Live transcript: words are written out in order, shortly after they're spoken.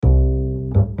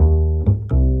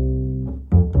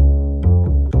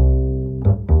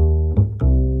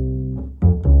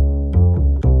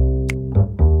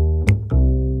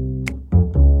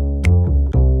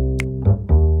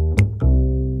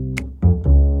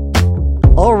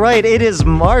All right, it is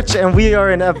March, and we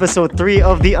are in episode 3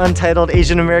 of the Untitled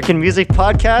Asian American Music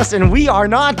Podcast, and we are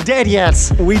not dead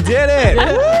yet. We did it!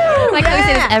 Like I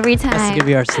say this every time. That's gonna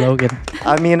be our slogan.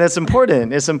 I mean, it's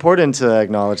important. It's important to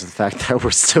acknowledge the fact that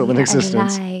we're still in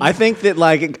existence. I think that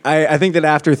I think that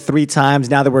after 3 times,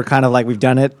 now that we're kind of like we've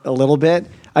done it a little bit,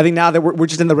 I think now that we're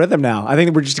just in the rhythm now. I think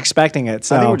that we're just expecting it.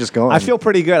 So I think we're just going. I feel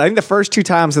pretty good. I think the first 2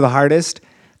 times are the hardest,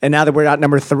 and now that we're at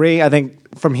number 3, I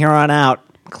think from here on out,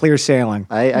 clear sailing.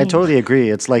 I totally agree.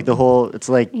 It's like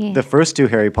the first 2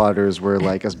 Harry Potters were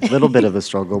like a little bit of a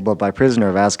struggle, but by Prisoner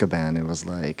of Azkaban, it was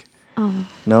like,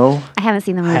 no? I haven't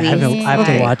seen the movie. I have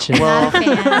to watch it. Well,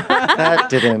 that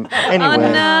didn't. Anyway. Oh,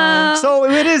 no. So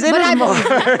it is March.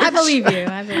 I believe you.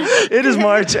 It is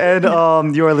March,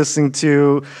 and you are listening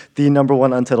to the number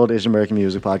 1 Untitled Asian American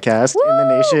Music Podcast in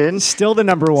the nation. Still the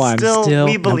number 1. Still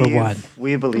we number believe. 1.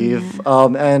 We believe,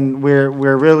 and we're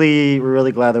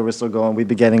really glad that we're still going. We've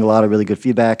been getting a lot of really good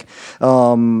feedback,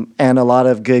 and a lot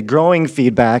of good growing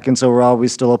feedback, and so we're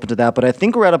always still open to that. But I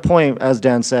think we're at a point, as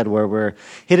Dan said, where we're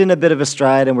hitting a bit of a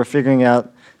stride, and we're figuring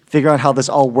out how this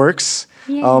all works.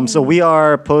 So we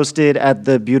are posted at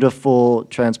the beautiful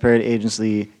Transparent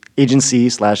Agency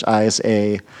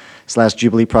 /ISA/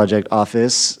 Jubilee Project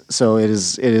office. So it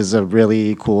is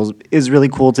really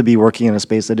cool to be working in a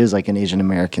space that is like an Asian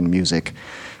American music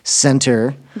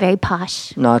center. Very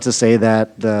posh. Not to say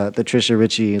that the Trisha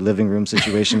Ritchie living room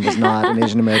situation was not an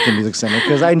Asian American music center,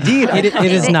 because indeed It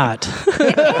is not.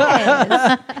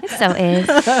 It so is.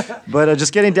 But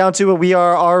just getting down to it, we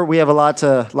have a lot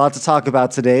to talk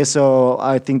about today. So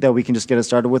I think that we can just get it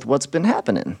started with what's been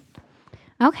happening.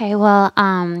 Okay, well,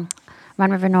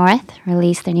 Run River North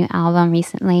released their new album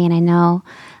recently, and I know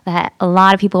that a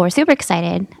lot of people were super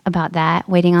excited about that,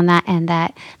 waiting on that, and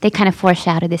that they kind of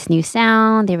foreshadowed this new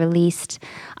sound. They released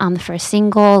the first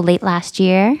single late last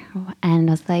year, and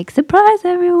was like, surprise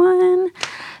everyone.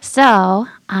 So,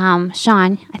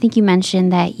 Sean, I think you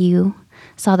mentioned that you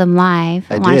saw them live.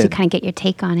 I wanted to kind of get your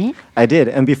take on it. I did,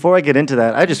 and before I get into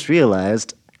that, I just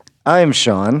realized I'm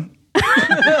Sean.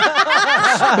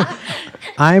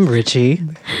 I'm Richie.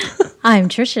 I'm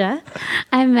Trisha.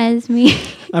 I'm Mesme.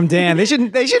 I'm Dan. They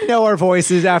should know our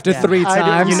voices after 3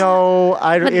 times. It's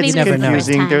maybe never know.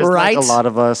 confusing. There's like Right? a lot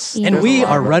of us. Yeah. And There's we a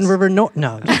lot are of Run us. River No.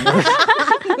 No.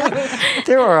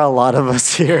 There are a lot of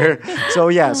us here. So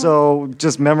yeah, so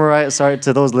just memorize. Sorry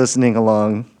to those listening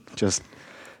along. Just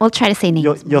We'll try to say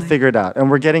names. you'll figure it out, and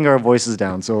we're getting our voices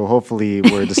down, so hopefully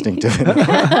we're distinctive.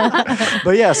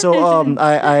 But yeah, so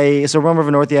so Run River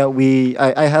North. Yeah,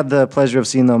 I had the pleasure of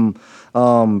seeing them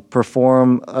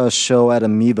perform a show at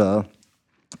Amoeba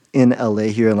in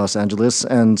LA here in Los Angeles,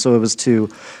 and so it was to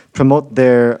promote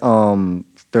their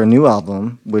new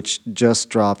album, which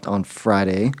just dropped on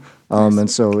Friday, and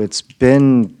so it's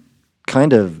been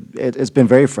it's been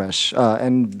very fresh,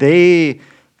 and they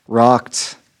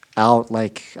rocked out.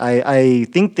 Like I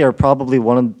think they're probably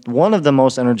one of the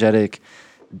most energetic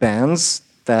bands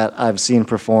that I've seen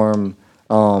perform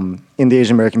in the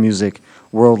Asian American music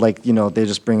world. Like, they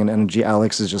just bring an energy.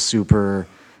 Alex is just super.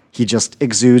 He just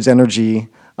exudes energy.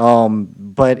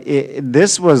 But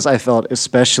this was, I felt,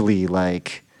 especially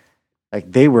like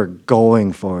they were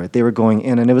going for it. They were going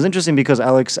in, and it was interesting because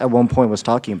Alex at one point was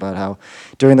talking about how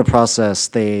during the process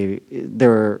they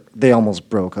almost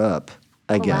broke up,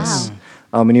 I guess. Wow.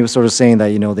 And he was sort of saying that,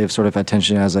 they've sort of had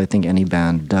tension, as I think any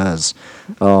band does.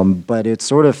 But it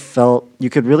sort of felt, you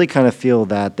could really kind of feel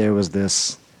that there was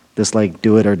this like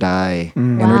do it or die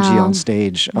energy Wow. on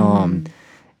stage.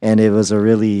 And it was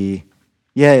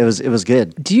it was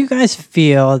good. Do you guys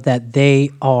feel that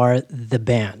they are the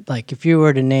band? Like, if you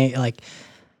were to name like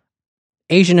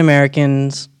Asian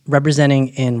Americans representing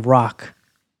in rock,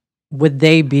 would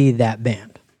they be that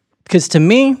band? Because to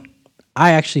me,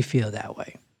 I actually feel that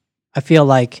way. I feel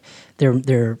like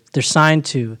they're signed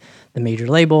to the major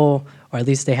label, or at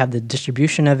least they have the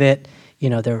distribution of it.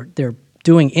 They're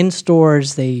doing in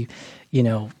stores. They,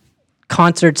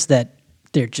 concerts that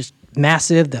they're just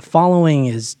massive. The following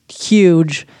is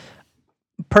huge.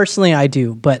 Personally, I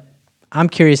do, but I'm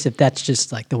curious if that's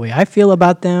just like the way I feel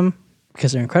about them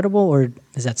because they're incredible, or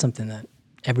is that something that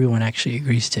everyone actually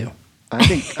agrees to?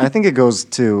 I think it goes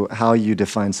to how you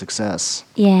define success.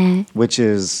 Yeah. Which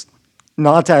is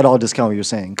not to at all discount what you're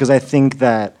saying, because I think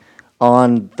that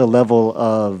on the level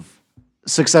of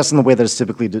success in the way that it's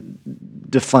typically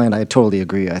defined, I totally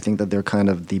agree. I think that they're kind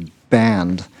of the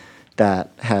band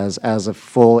that has, as a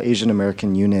full Asian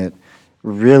American unit,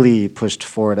 really pushed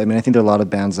forward. I mean, I think there are a lot of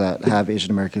bands that have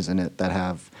Asian Americans in it, that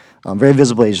have very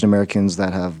visible Asian Americans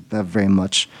that have very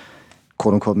much,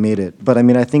 quote unquote, made it. But I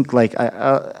mean, I think like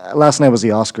last night was the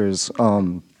Oscars,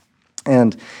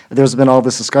 And there's been all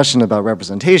this discussion about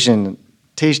representation.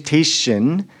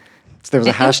 Tation. So there was a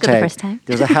It was good the hashtag. first time.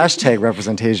 There's a hashtag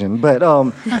representation, but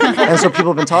and so people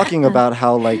have been talking about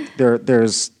how like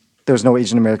there's no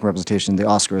Asian American representation in the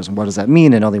Oscars, and what does that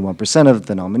mean? And only 1% of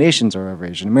the nominations are ever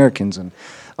Asian Americans. And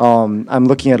I'm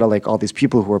looking at like all these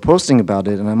people who are posting about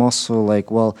it, and I'm also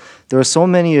like, well, there are so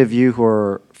many of you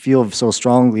who feel so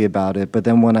strongly about it, but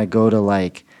then when I go to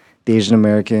like the Asian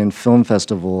American Film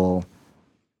Festival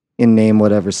in name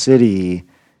whatever city,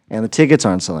 and the tickets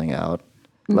aren't selling out.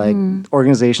 Like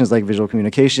organizations like Visual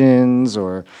Communications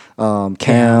or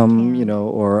CAM, you know,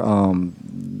 or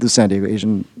the San Diego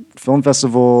Asian Film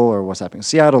Festival, or what's happening in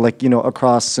Seattle, like, you know,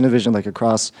 across Cinevision, like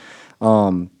across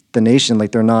the nation,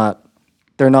 like they're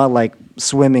not like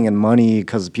swimming in money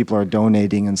because people are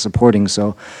donating and supporting.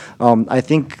 So I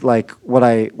think like what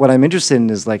I'm interested in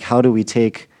is like, how do we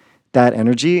take that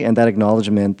energy and that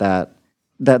acknowledgement that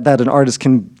an artist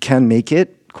can make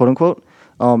it, quote unquote,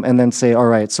 and then say, all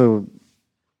right, so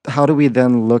how do we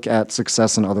then look at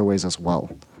success in other ways as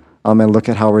well, and look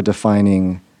at how we're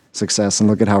defining success and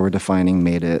look at how we're defining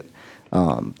made it,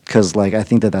 because like I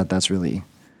think that's really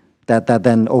that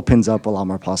then opens up a lot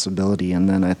more possibility, and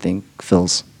then I think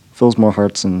fills more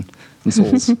hearts and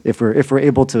souls if we're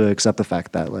able to accept the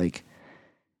fact that like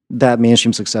that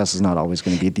mainstream success is not always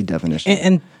going to be the definition.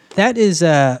 And that is,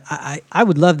 I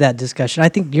would love that discussion. I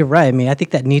think you're right. I mean, I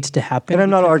think that needs to happen. And I'm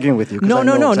not arguing with you. 'Cause No. I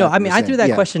know exactly I mean, what I you're threw saying.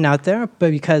 that question out there,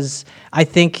 but because I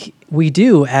think we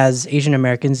do, as Asian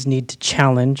Americans, need to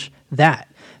challenge that,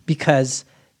 because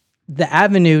the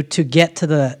avenue to get to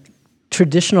the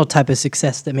traditional type of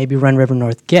success that maybe Run River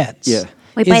North gets. Yeah.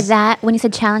 Wait, by is- that, when you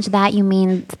said challenge that, you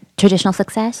mean traditional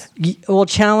success? Well,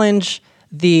 challenge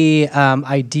the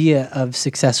idea of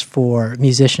success for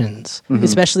musicians,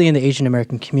 especially in the Asian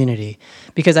American community,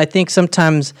 because I think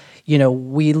sometimes, you know,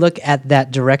 we look at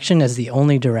that direction as the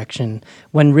only direction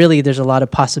when really there's a lot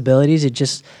of possibilities. It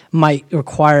just might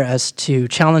require us to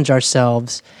challenge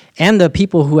ourselves and the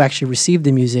people who actually receive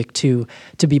the music to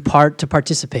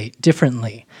participate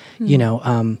differently. You know,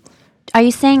 Are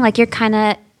you saying like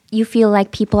you feel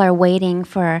like people are waiting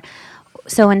for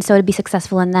so and so to be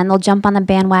successful, and then they'll jump on the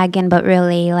bandwagon, but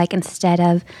really, like, instead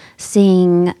of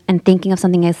seeing and thinking of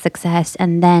something as success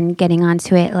and then getting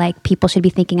onto it, like, people should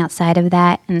be thinking outside of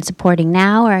that and supporting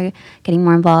now, or getting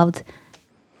more involved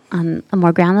on a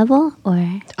more ground level?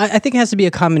 Or I think it has to be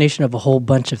a combination of a whole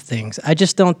bunch of things. I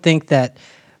just don't think that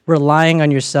relying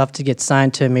on yourself to get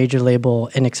signed to a major label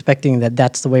and expecting that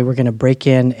that's the way we're going to break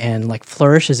in and like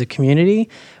flourish as a community,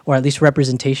 or at least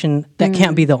representation, that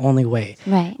can't be the only way.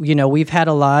 Right. You know, we've had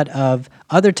a lot of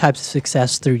other types of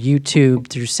success through YouTube,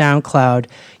 through SoundCloud,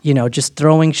 you know, just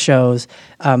throwing shows.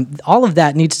 All of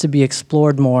that needs to be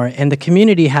explored more, and the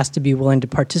community has to be willing to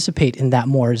participate in that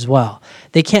more as well.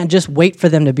 They can't just wait for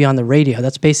them to be on the radio.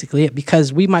 That's basically it,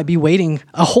 because we might be waiting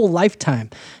a whole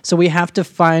lifetime. So we have to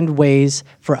find ways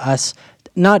for us,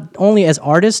 not only as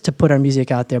artists to put our music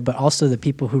out there, but also the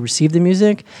people who receive the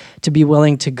music to be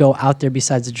willing to go out there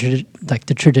besides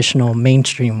the traditional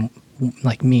mainstream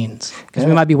like means, because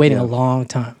we might be waiting a long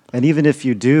time. And even if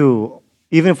we do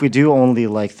only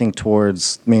like think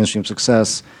towards mainstream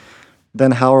success,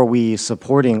 then how are we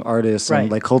supporting artists Right.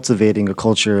 and like cultivating a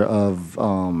culture of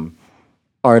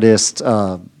artist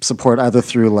support, either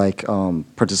through like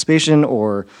participation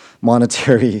or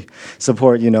monetary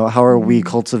support? You know, how are we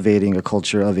cultivating a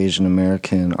culture of Asian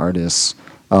American artists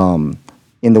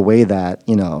in the way that,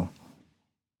 you know,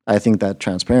 I think that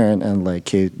Transparent and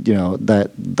like, you know,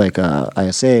 that like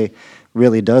ISA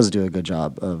really does do a good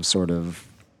job of sort of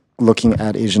looking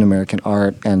at Asian American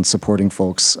art and supporting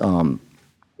folks in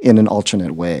an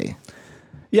alternate way.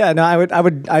 Yeah, no,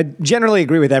 I generally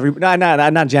agree with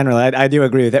not generally. I do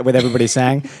agree with what everybody's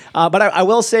saying. But I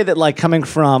will say that, like, coming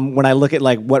from when I look at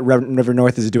like what River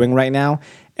North is doing right now,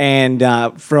 and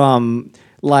from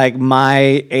like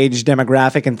my age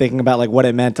demographic and thinking about like what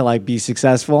it meant to like be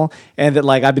successful, and that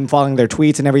like I've been following their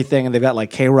tweets and everything, and they've got like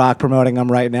K-Rock promoting them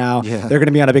right now. Yeah. They're going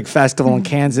to be on a big festival in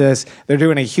Kansas. They're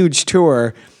doing a huge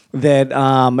tour that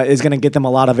is going to get them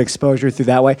a lot of exposure through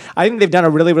that way. I think they've done a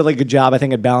really, really good job, I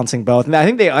think, at balancing both. And I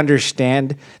think they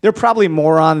understand. They're probably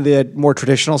more on the more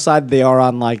traditional side. They are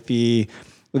on like the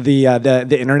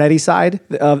internet-y side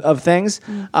of things.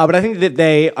 But I think that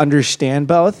they understand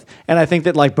both. And I think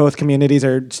that like both communities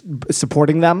are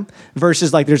supporting them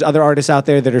versus like there's other artists out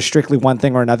there that are strictly one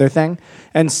thing or another thing.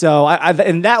 And so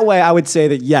in that way, I would say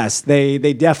that yes, they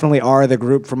definitely are the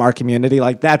group from our community.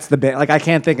 Like that's the bit. Like I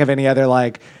can't think of any other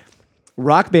like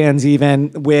rock bands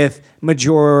even with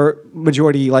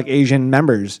majority like Asian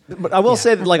members. But I will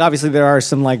say that like obviously there are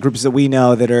some like groups that we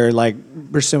know that are like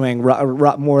pursuing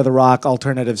more of the rock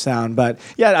alternative sound. But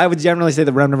yeah, I would generally say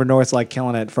that Rum River North's like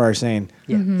killing it for our scene.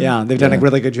 Yeah, they've done a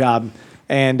really good job.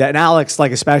 And Alex,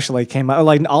 like especially, came up.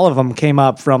 Like all of them came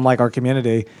up from like our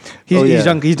community. He's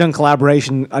done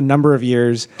collaboration a number of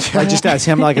years. Like just as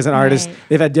him, like as an artist,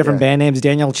 they've had different band names.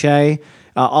 Daniel Che,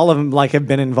 all of them like have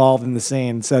been involved in the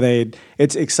scene. So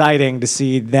it's exciting to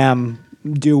see them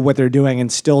do what they're doing and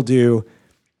still do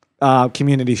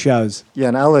community shows. Yeah,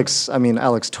 and Alex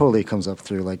totally comes up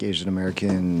through like Asian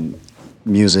American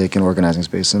music and organizing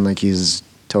space, and like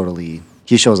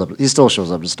he shows up. He still shows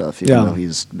up to stuff, even though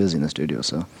he's busy in the studio.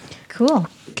 So Cool.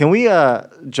 can we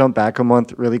jump back a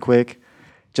month really quick,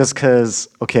 just because?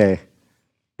 Okay,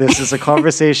 this is a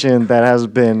conversation that has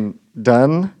been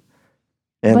done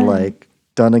and like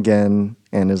done again,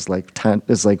 and is like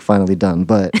finally done.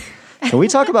 But can we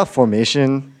talk about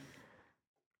Formation,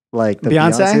 like the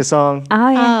Beyonce song? Oh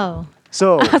yeah. Oh.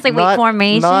 So I was like, wait,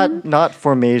 Formation? Not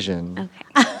Formation.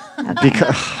 Okay.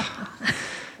 Because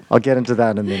I'll get into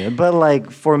that in a minute. But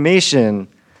like Formation,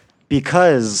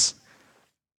 because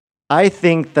I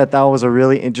think that was a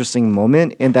really interesting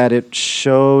moment in that it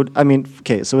showed. I mean,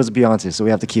 okay, so it's Beyonce, so we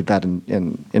have to keep that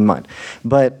in mind.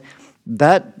 But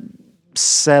that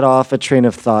set off a train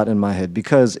of thought in my head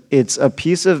because it's a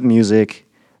piece of music.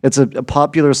 It's a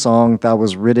popular song that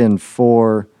was written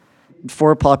for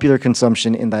popular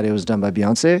consumption in that it was done by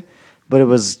Beyonce, but it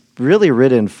was really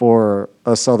written for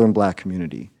a Southern Black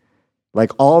community.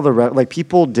 Like all the like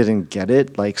people didn't get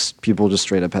it. Like people just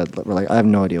straight up were like, I have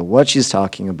no idea what she's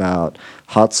talking about.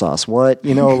 Hot sauce, what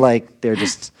like they're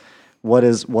just what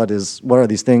are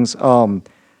these things?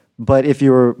 But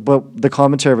the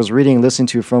commentary I was reading and listening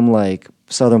to from like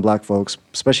Southern Black folks,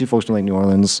 especially folks from like New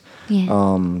Orleans,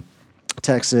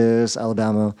 Texas,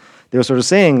 Alabama, they were sort of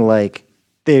saying like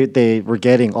they were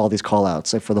getting all these call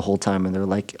outs like for the whole time, and they're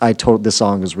like, this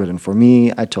song is written for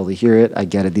me. I totally hear it. I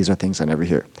get it. These are things I never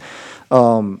hear.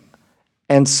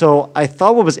 And so I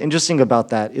thought what was interesting about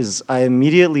that is I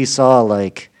immediately saw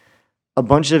like a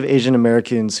bunch of Asian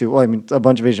Americans who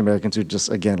just,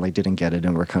 again, like didn't get it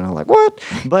and were kind of like, what?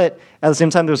 But at the same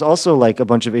time, there was also like a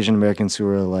bunch of Asian Americans who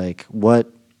were like, what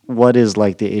is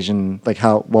like the Asian, like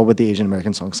what would the Asian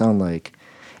American song sound like?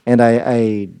 And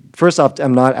I first off,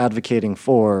 I'm not advocating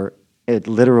for a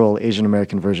literal Asian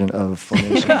American version of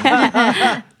Formation.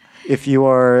 If you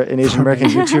are an Asian American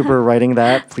YouTuber writing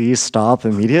that, please stop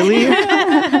immediately.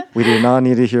 We do not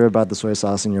need to hear about the soy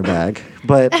sauce in your bag.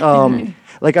 But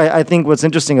like I think what's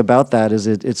interesting about that is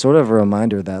it's sort of a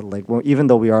reminder that like even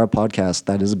though we are a podcast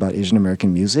that is about Asian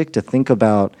American music, to think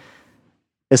about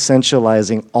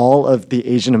essentializing all of the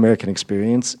Asian American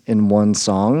experience in one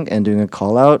song and doing a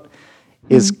call out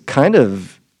is kind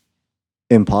of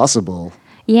impossible.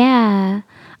 Yeah.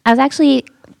 I was actually,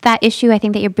 that issue I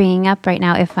think that you're bringing up right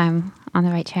now, if I'm on the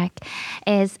right track,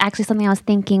 is actually something I was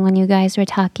thinking when you guys were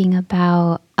talking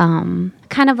about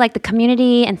kind of like the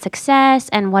community and success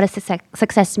and what does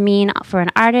success mean for an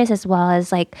artist as well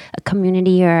as like a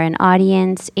community or an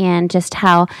audience, and just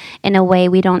how in a way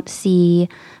we don't see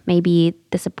maybe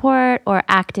the support or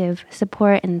active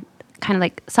support and kind of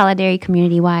like solidarity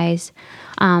community-wise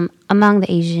among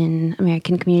the Asian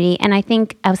American community. And I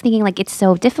was thinking like it's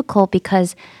so difficult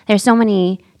because there's so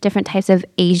many different types of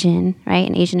Asian, right,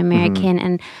 and Asian American,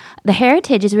 and the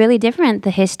heritage is really different,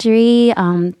 the history,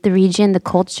 the region, the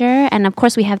culture, and of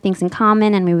course we have things in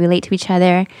common and we relate to each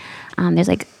other. There's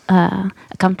like a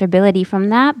comfortability from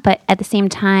that, but at the same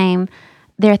time,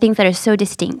 there are things that are so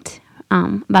distinct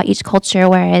about each culture,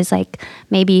 whereas like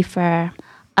maybe for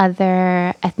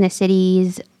other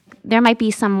ethnicities, there might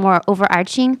be some more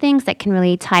overarching things that can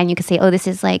really tie, and you could say, oh, this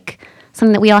is like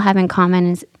something that we all have in common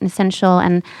and is essential.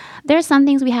 And there's some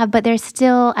things we have, but there's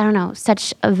still, I don't know,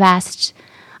 such a vast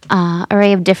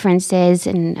array of differences.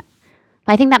 And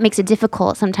I think that makes it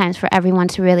difficult sometimes for everyone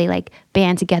to really like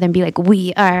band together and be like,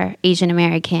 we are Asian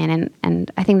American.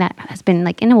 And I think that has been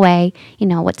like, in a way,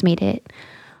 what's made it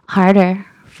harder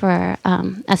for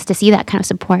us to see that kind of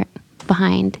support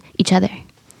behind each other.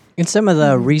 In some of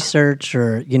the research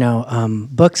or,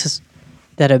 books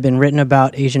that have been written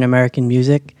about Asian American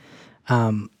music,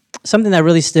 something that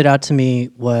really stood out to me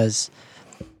was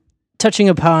touching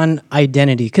upon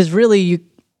identity. Because really,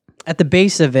 at the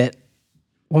base of it,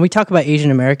 when we talk about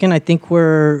Asian American, I think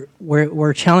we're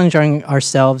challenging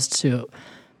ourselves to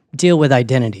deal with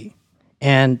identity.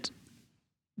 And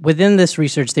within this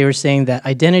research, they were saying that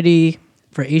identity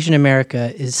for Asian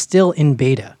America is still in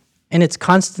beta, and it's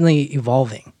constantly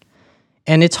evolving.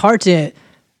 And it's hard to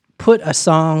put a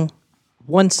song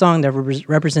one song that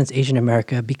represents Asian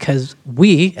America because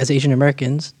we, as Asian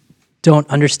Americans, don't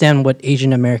understand what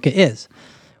Asian America is.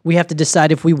 We have to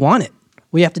decide if we want it.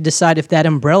 We have to decide if that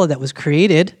umbrella that was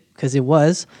created, because it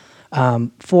was,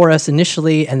 for us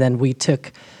initially, and then we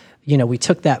took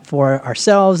that for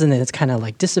ourselves, and then it's kind of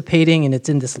like dissipating, and it's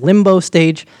in this limbo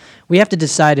stage. We have to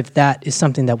decide if that is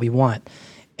something that we want.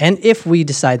 And if we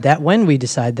decide that, when we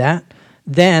decide that,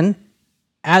 then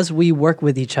as we work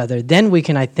with each other, then we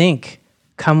can, I think,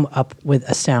 come up with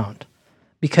a sound.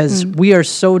 Because we are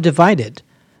so divided.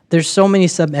 There's so many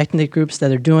sub-ethnic groups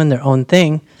that are doing their own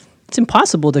thing. It's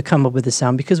impossible to come up with a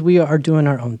sound because we are doing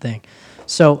our own thing.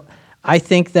 So I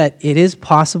think that it is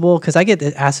possible, because I get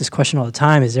asked this question all the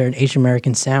time, is there an Asian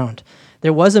American sound?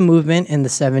 There was a movement in the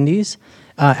 70s,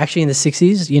 actually in the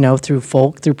 60s, through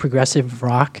folk, through progressive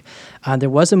rock. There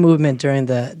was a movement during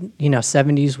the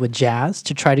 70s with jazz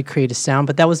to try to create a sound,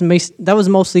 but that was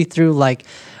mostly through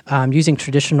using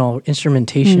traditional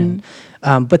instrumentation.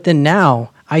 But then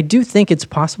now, I do think it's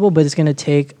possible, but it's going to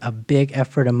take a big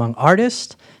effort among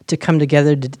artists to come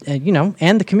together,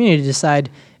 and the community to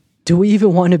decide, do we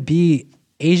even want to be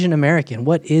Asian American?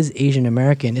 What is Asian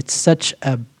American? It's such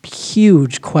a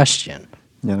huge question.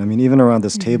 Yeah, I mean, even around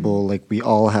this table, we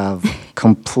all have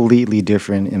completely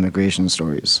different immigration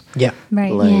stories. Yeah.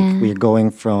 Right. We're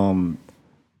going from,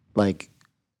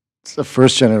 the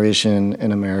first generation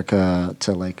in America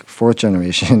to, fourth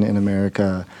generation in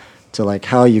America to,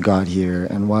 how you got here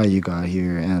and why you got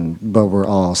here. But we're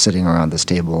all sitting around this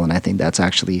table, and I think that's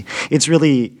actually,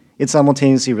 it's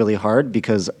simultaneously really hard,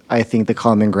 because I think the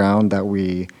common ground that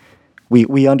we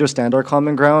understand our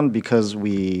common ground because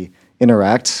we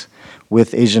interact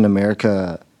with Asian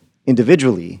America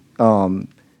individually, and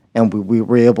we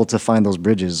were able to find those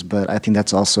bridges. But I think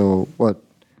that's also what,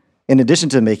 in addition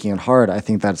to making it hard, I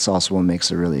think that's also what makes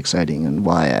it really exciting and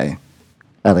why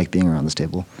I like being around this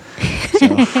table.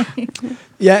 So.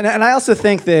 Yeah, and I also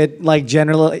think that,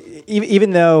 generally, even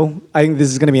though I think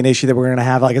this is going to be an issue that we're going to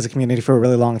have, as a community for a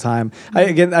really long time, I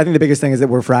think the biggest thing is that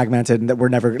we're fragmented and that we're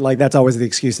never, that's always the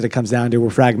excuse that it comes down to. We're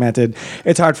fragmented.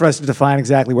 It's hard for us to define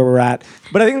exactly where we're at.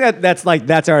 But I think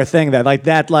that's our thing,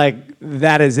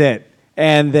 that is it.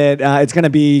 And that it's going to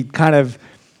be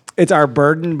it's our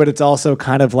burden, but it's also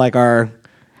kind of our...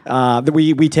 that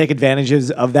we take advantages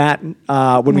of that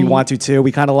when we want to too.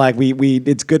 We kind of we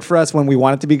it's good for us when we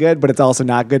want it to be good, but it's also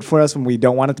not good for us when we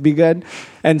don't want it to be good.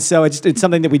 And so it's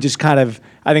something that we just I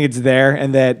think it's there,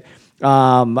 and that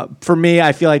for me,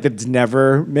 I feel like it's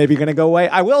never maybe going to go away.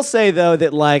 I will say though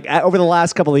that over the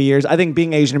last couple of years, I think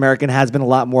being Asian American has been a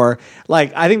lot more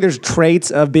I think there's traits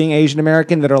of being Asian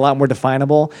American that are a lot more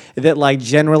definable. That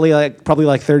generally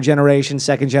probably third generation,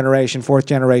 second generation, fourth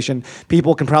generation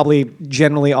people can probably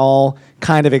generally all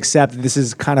kind of accept that this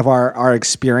is kind of our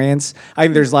experience. I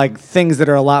think there's things that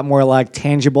are a lot more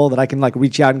tangible that I can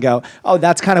reach out and go, oh,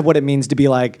 that's kind of what it means to be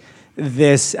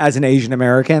this as an Asian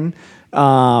American.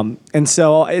 And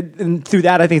so and through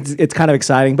that, I think it's kind of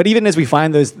exciting. But even as we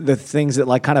find the things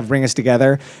that kind of bring us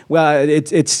together, well,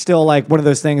 it's still one of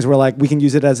those things where we can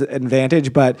use it as an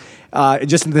advantage. But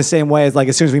just in the same way as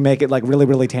as soon as we make it really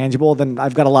really tangible, then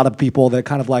I've got a lot of people that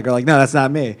kind of are no, that's not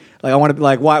me. I want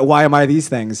to why am I these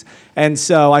things? And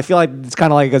so I feel it's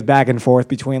kind of it goes back and forth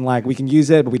between we can use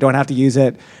it, but we don't have to use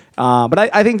it. But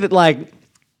I think that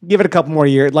give it a couple more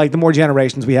years. The more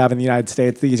generations we have in the United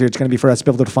States, the easier it's going to be for us to be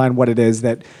able to define what it is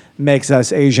that makes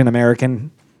us Asian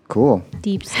American. Cool.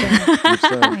 Deep stuff.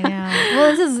 I know.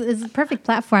 Well, this is a perfect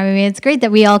platform. I mean, it's great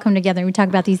that we all come together and we talk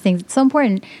about these things. It's so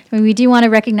important. I mean, we do want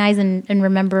to recognize and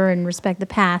remember and respect the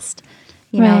past,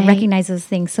 recognize those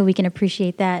things so we can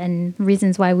appreciate that and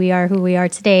reasons why we are who we are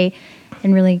today,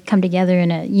 and really come together in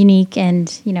a unique and,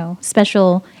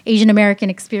 special Asian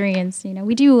American experience.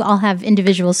 We do all have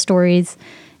individual stories.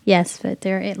 Yes, but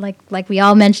there, like we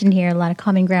all mentioned here, a lot of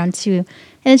common ground too,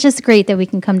 and it's just great that we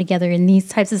can come together in these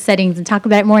types of settings and talk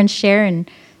about it more and share, and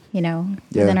in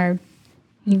our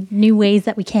new ways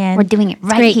that we can. We're doing it It's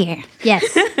right great. here. Yes,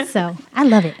 so I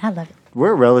love it.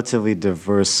 We're a relatively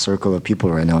diverse circle of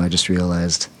people right now. I just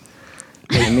realized.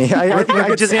 I mean, I think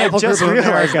I just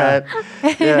realized that.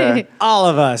 Yeah, All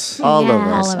of us. all of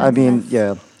Yeah. us. All of I us, mean,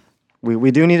 yeah, we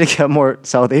do need to get more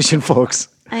South Asian folks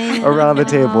around the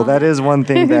table. That is one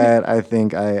thing that I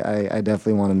think I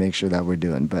definitely want to make sure that we're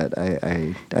doing. But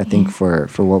I think for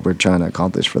what we're trying to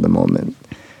accomplish for the moment,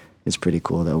 it's pretty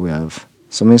cool that we have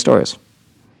so many stories.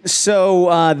 So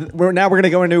we're going to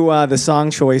go into the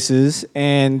song choices,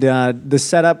 and the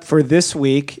setup for this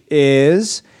week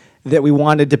is that we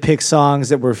wanted to pick songs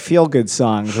that were feel-good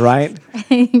songs, right?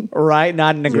 Right?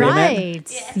 Not an agreement?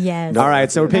 Right. Yes. All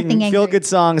right, so we're picking Nothing angry. feel-good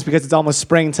songs because it's almost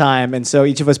springtime, and so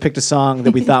each of us picked a song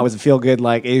that we thought was a feel-good,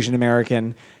 like Asian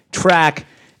American track.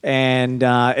 And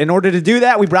in order to do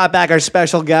that, we brought back our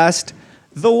special guest,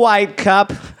 the White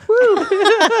Cup.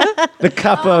 The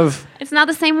cup of. It's not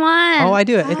the same one. Oh, I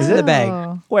do it. It's in the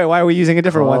bag. Wait, why are we using a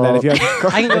different one then? If you have,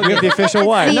 I can go if you have the official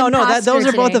one. the No, imposter those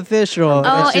are both today. official.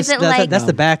 Oh, It's is it that's, like- that's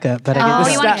the backup. But I Oh, get you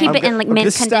this. want to keep it in like mint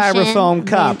this condition? styrofoam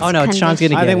cup. Mint Oh, no, Sean's gonna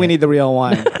condition. I think we it. need the real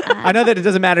one. I know that it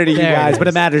doesn't matter to you There it guys, but it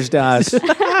is. matters to us.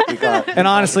 And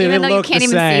honestly, Even they though you look can't the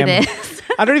even same. see this.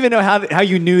 I don't even know how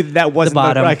you knew that wasn't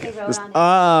bottom. Like, They oh, wrote The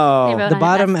on it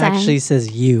bottom last time. actually says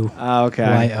you.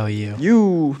 okay. Y-O-U.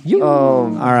 You.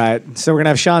 All right, so we're gonna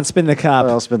have Sean spin the cup.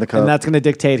 I'll spin the cup. and that's gonna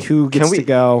dictate who gets to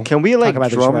go. Can we talk like about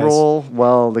the drum choice. roll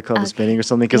while the cup is spinning or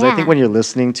something? Because I Yeah. think when you're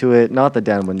listening to it, not that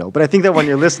Dan would know, but I think that when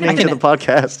you're listening to the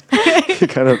podcast, you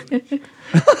kind of.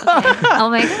 Oh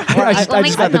my god. I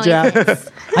just got the jab.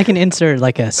 I can insert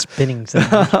like a spinning sound.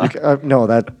 No,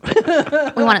 that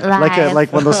We want it live.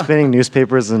 like one of those spinning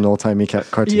newspapers in an old timey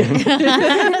cartoon.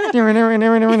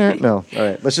 No, all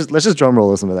right. Let's just drum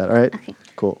roll some of that. All right. Okay.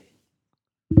 Cool.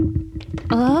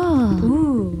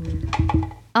 Oh.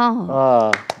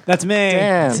 Oh. That's me.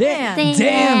 Dan.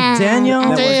 Damn, Daniel.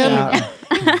 That worked out.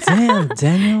 Damn,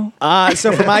 Daniel.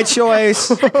 So for my choice,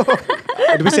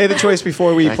 did we say the choice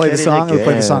before we play the get it song, or we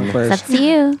play the song again. first? That's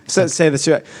you. So say the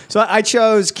choice. So I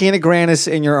chose Kina Grannis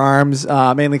in Your Arms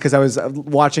mainly because I was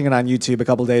watching it on YouTube a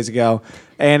couple days ago,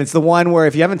 and it's the one where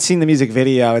if you haven't seen the music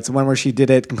video, it's the one where she did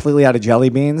it completely out of jelly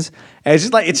beans. And it's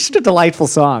just a delightful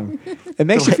song. It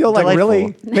makes you feel like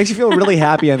really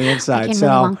happy on the inside. Like in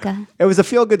So Willy Wonka. it was a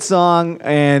feel good song,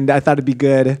 and I thought it'd be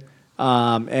good.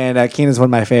 And Kina's one of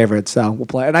my favorites, so we'll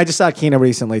play it. And I just saw Kina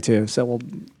recently too, so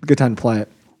good time to play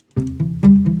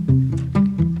it.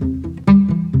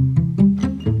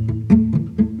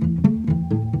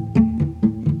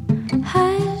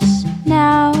 Hush,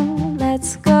 now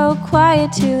let's go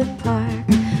quiet to the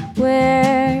park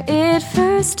where it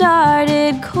first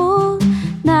started. Cold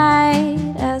night,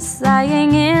 us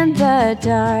lying in the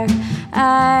dark.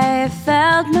 I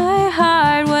felt my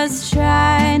heart was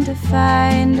trying to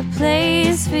find a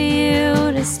place for you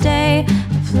to stay,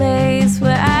 a place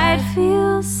where I'd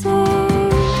feel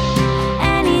safe.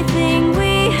 Anything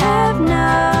we have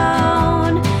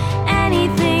known,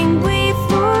 anything we've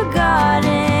forgotten,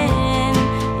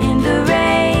 in the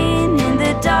rain, in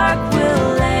the dark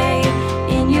we'll lay.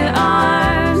 In your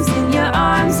arms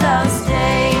I'll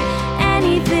stay.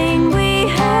 Anything we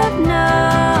have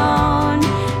known,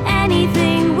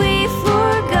 anything we've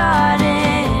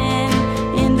forgotten,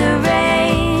 in the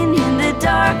rain, in the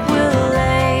dark we'll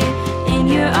lay. In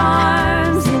your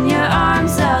arms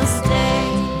I'll stay.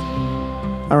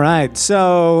 All right,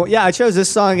 so yeah, I chose this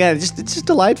song again. It's just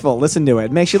delightful. Listen to it.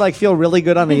 It makes you like feel really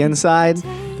good on the inside.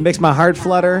 It makes my heart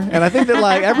flutter, and I think that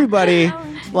like everybody,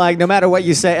 like no matter what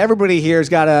you say, everybody here's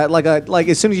got like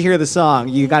as soon as you hear the song,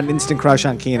 you got an instant crush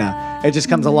on Kina. It just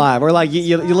comes alive. Or like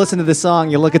you listen to the song,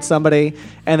 you look at somebody,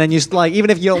 and then you just like even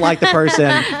if you don't like the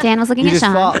person, Dan was looking you at just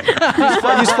Sean.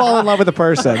 you just fall in love with the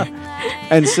person.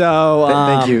 And so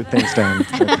Thank you. Thanks, Dan.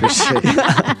 I appreciate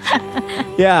it.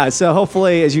 Yeah, so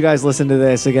hopefully, as you guys listen to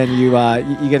this again, you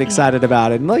get excited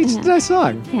about it. And like, it's a nice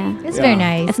song. Yeah. It's very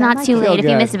nice. It's not too Feel late. If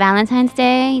you good. missed Valentine's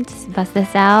Day, just bust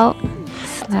this out,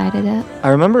 slide it up. I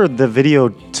remember the video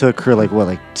took her like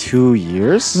 2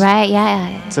 years Right?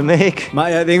 Yeah. to make.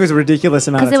 I think it was a ridiculous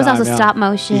amount of Because time. it was also yeah. stop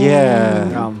motion.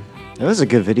 Yeah. It was a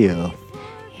good video.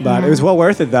 But it was well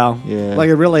worth it, though. Yeah. Like,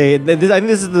 it really... I think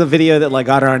this is the video that, like,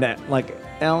 got her on, like...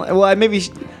 Well, maybe...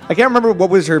 I can't remember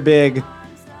what was her big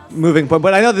moving point,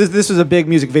 but I know this was a big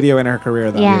music video in her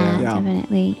career, though. Yeah, Yeah.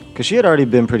 definitely. Because she had already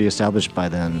been pretty established by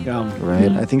then, Yeah.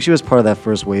 right? I think she was part of that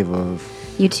first wave of...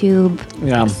 YouTube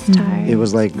Yeah. star. It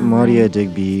was like Maria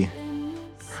Digby,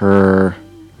 her...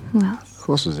 Who else?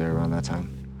 Who else was there around that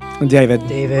time? David.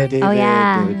 David, Oh,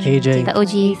 yeah. KJ, The OG.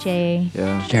 DJ.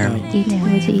 Yeah. Jeremy.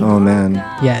 YouTube OG. Oh, man.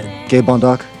 Yeah, Gabe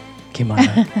Bondoc. came on.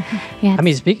 Yeah. I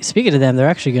mean, speaking of them, they're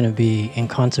actually going to be in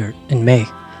concert in May.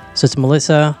 So it's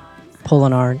Melissa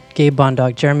Polinar, Gabe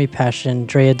Bondoc, Jeremy Passion,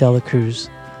 Drea Dela Cruz,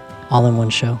 all in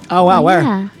one show. Oh, wow. Where?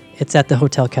 Yeah. It's at the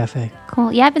Hotel Cafe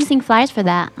Cool. Yeah, I've been seeing flyers for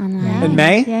that online. In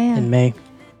May? Yeah. in May.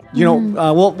 You know,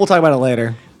 we'll talk about it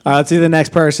later. Let's see the next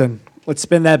person. Let's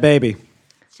spin that baby.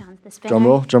 Sean's the spinner. Drum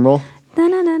roll, drum roll.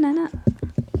 No.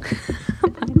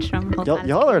 Drum roll.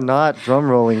 Y'all are not drum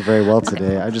rolling very well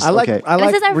today. I I like okay. I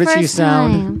like This is our Richie's first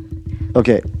sound. time.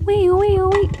 Okay. Wee.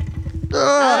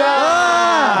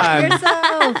 Why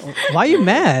are you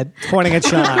mad? Pointing at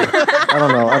Sean. I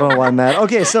don't know why I'm mad.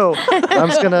 Okay, so I'm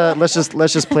just gonna let's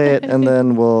just play it and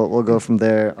then we'll go from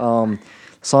there.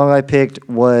 Song I picked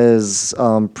was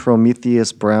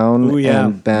Prometheus Brown Ooh, yeah.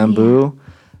 and Bamboo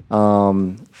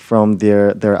from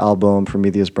their album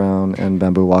Prometheus Brown and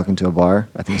Bamboo Walk Into a Bar.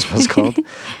 I think that's what it's called.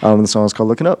 The song is called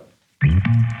Looking Up.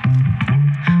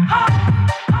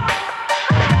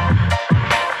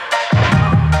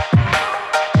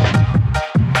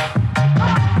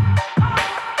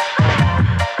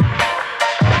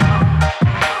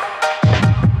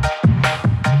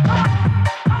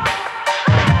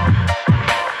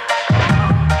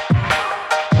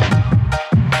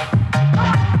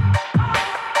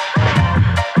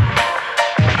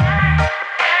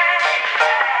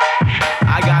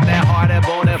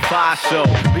 Show,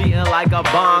 beating like a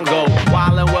bongo,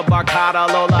 wildin' with Barcada,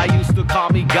 Lola used to call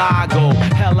me Gago,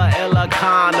 hella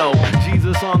Ilocano,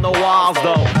 Jesus on the walls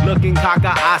though, looking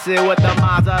caca-acid with the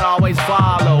minds that always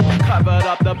follow, covered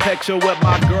up the picture with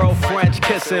my girl French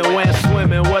kissing, went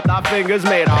swimming with our fingers,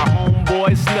 made our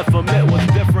homeboys sniff 'em, it was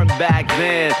different back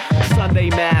then, Sunday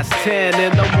Mass 10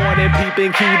 in the morning,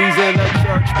 peeping cuties in the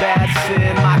church, bad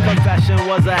sin, my confession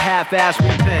was a half-ass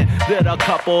repent, did a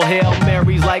couple Hail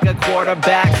Marys like a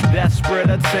quarterback's desperate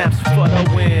attempts for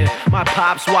the win. My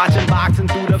pops watching boxing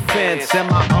through the fence, and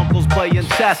my uncles playing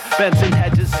chess, Benson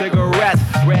Hedges cigarettes.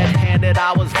 Red-handed,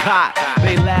 I was caught.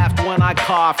 They laughed when I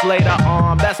coughed. Later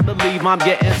on, best believe I'm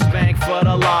getting spanked for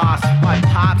the loss. My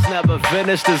pops never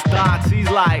finished his thoughts. He's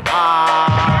like,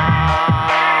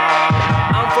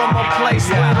 I'm from a place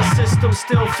where the system's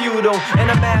still feudal and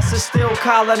the masses still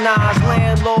colonized.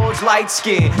 Landlords light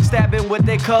skin, stabbing with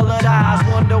their colored eyes.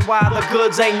 Wonder why the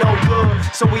goods ain't no good.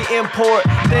 So we import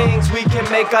things we can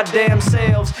make our damn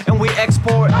selves, and we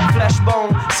export flesh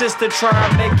bone. Sister try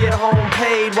and make it home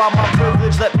paid, while my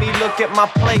privilege let me look at my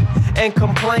plate and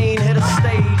complain. Hit a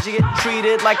stage, you get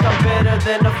treated like I'm better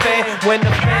than a fan. When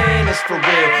the fan is for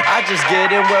real, I just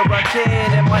get in where I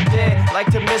can. And my dad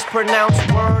like to mispronounce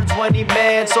words when he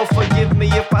mad, so forgive me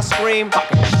if I scream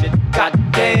fucking shit.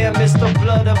 Goddamn, it's the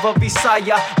blood of a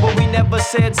Visaya, but we never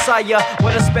said sire.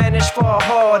 Where the Spanish fought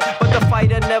hard, but the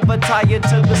fighter never tired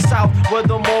to the south, where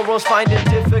the morals find it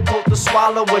difficult to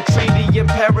swallow. A treaty in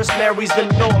Paris marries the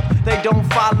north. They don't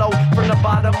follow from the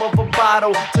bottom of a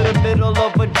bottle to the middle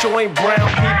of a joint. Brown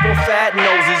people, fat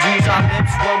noses, use our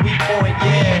lips when we point.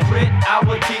 Yeah, grit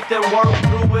our teeth and work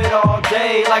through it all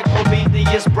day, like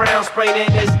Prometheus Brown spraining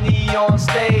his knee on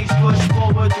stage. Push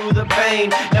forward through the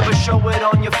pain, never show it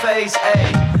on your face.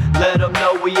 Ayy, let them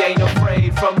know we ain't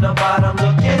afraid. From the bottom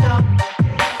looking up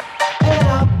and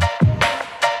up,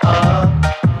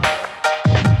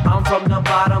 I'm from the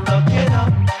bottom looking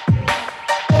up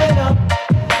and up,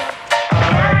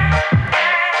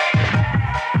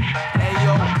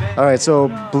 All right, so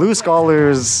Blue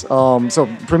Scholars, so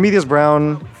Prometheus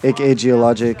Brown, aka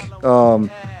Geologic,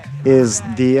 is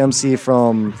the MC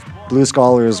from Blue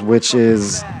Scholars, which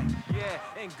is,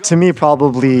 to me,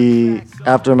 probably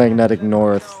after Magnetic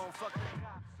North,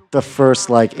 the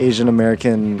first like Asian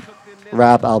American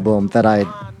rap album that I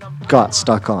got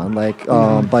stuck on. Like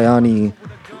Bayani,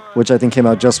 which I think came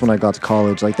out just when I got to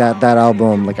college. Like that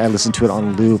album, like I listened to it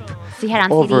on loop. So you had it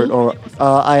on over CD? it. Or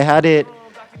I had it.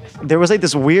 There was like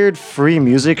this weird free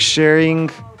music sharing.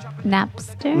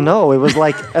 Napster? No, it was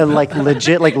like a like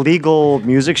legit like legal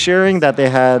music sharing that they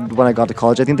had when I got to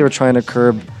college. I think they were trying to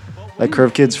curb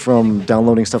kids from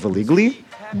downloading stuff illegally.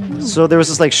 So there was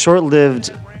this like short-lived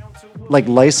like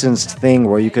licensed thing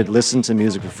where you could listen to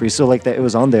music for free. So like that it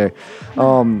was on there.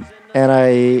 And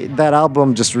that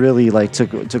album just really like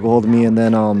took a hold of me. And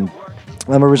then I'm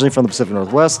originally from the Pacific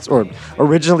Northwest, or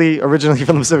originally from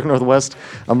the Pacific Northwest,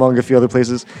 among a few other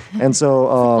places. And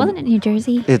so Wasn't it New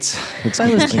Jersey? it's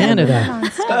That was Canada.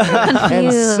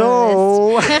 and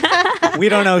so We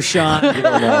don't know Sean. Who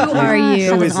are you?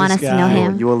 Who Doesn't is want this us to guy? know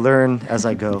him. you will learn as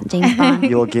I go. James Bond.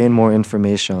 You will gain more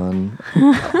information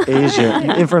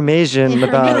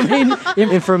about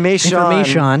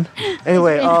information.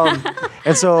 Anyway,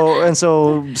 and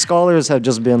so Scholars have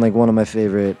just been like one of my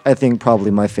favorite, I think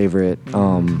probably my favorite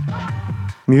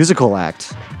musical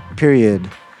act, period,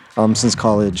 since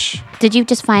college. Did you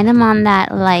just find them on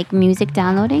that like music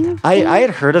downloading? I had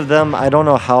heard of them. I don't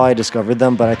know how I discovered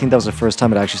them, but I think that was the first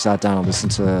time I actually sat down and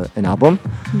listened to an album.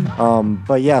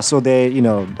 But yeah, so they,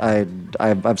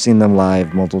 I've seen them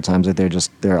live multiple times. Like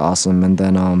they're awesome. And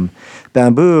then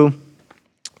Bamboo,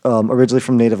 originally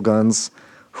from Native Guns,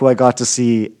 who I got to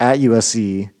see at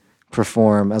USC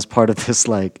perform as part of this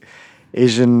like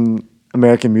Asian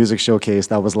American music showcase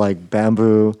that was like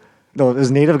Bamboo, No, it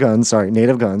was Native Guns. Sorry,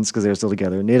 Native Guns, because they were still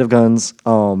together. Native Guns,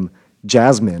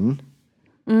 Jasmine.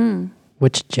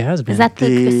 Which jazz band? Is that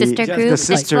the sister group? The It's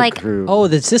sister like group. Oh,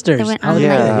 the sisters. they went I on was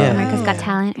like like, Yeah. America's Got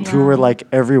Talent. who were like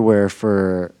everywhere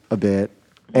for a bit.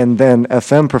 And then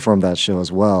FM performed that show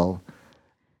as well.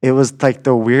 It was like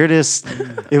the weirdest,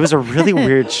 it was a really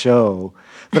weird show.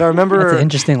 But I remember That's an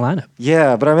interesting lineup.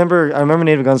 Yeah, but I remember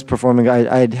Native Guns performing.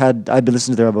 I'd been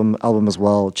listening to their album as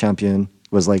well. Champion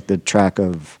was like the track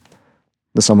of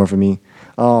the summer for me.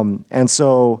 And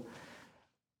so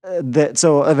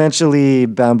so eventually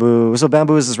Bamboo is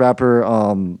this rapper.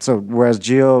 So whereas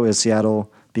Gio is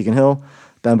Seattle, Beacon Hill,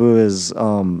 Bamboo is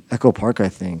Echo Park, I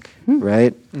think,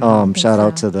 right? Shout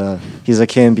out to he's a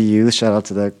KMB youth. Shout out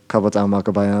to the Kabataan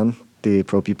Makabayan, the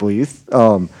Pro People youth,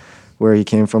 where he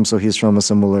came from. So he's from a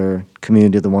similar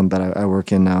community to the one that I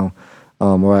work in now,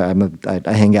 or I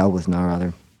hang out with now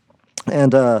rather.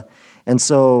 And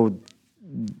so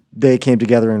they came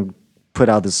together and put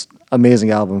out this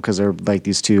amazing album because they're like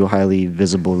these two highly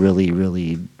visible, really,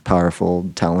 really powerful,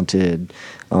 talented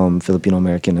Filipino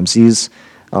American MCs.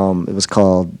 It was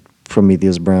called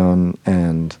Prometheus Brown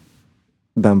and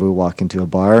Bamboo Walk Into a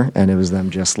Bar, and it was them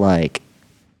just like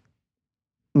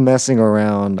messing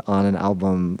around on an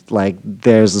album. Like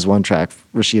there's this one track,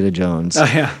 Rashida Jones,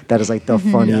 that is like the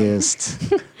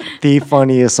funniest, the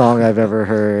funniest song I've ever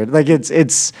heard. Like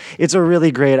it's a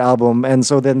really great album. And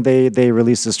so then they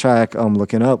released this track,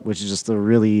 Looking Up, which is just a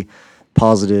really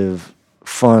positive,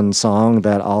 fun song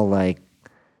that I'll like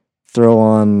throw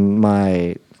on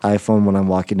my iPhone when I'm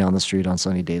walking down the street on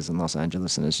sunny days in Los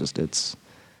Angeles, and it's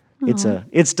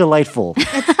delightful.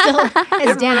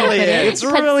 It's Danny. really is. It's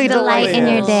Puts really the light in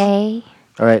your delightful. day.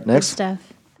 All right, Good next.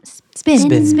 stuff.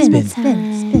 Spin.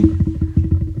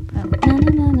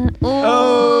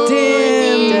 Oh,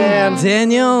 Damn.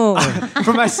 Daniel.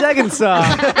 For my second song.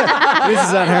 This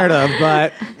is unheard of,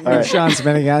 but Sean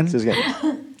Spin again. So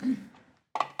again.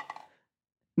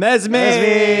 Mesme.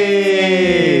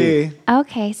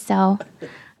 okay, so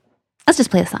let's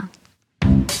just play the song.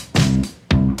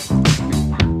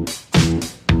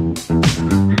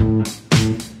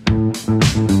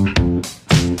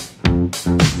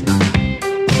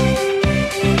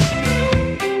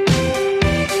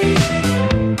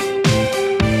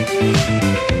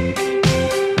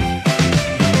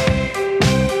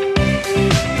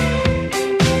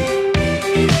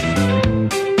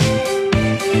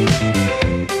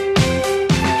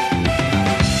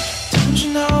 Don't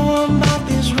you know about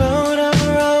this road of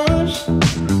rose?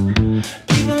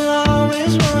 People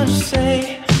always want to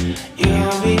say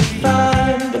you'll be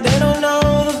fine, but they don't know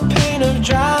the pain of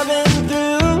driving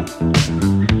through.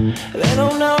 They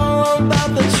don't know about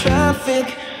the traffic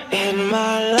in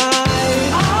my life.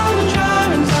 I'm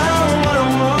driving down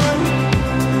 101.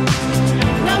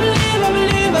 And I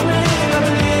believe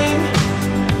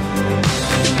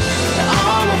that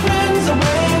all my friends are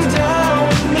weighing down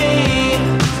with me.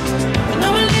 And I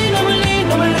believe,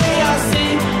 I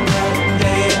see that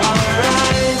they are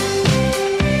right.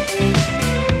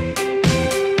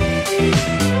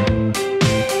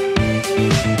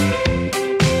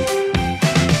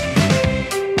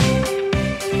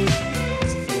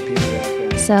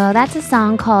 So that's a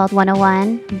song called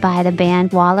 101 by the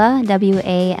band Walla,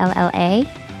 Walla.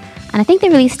 And I think they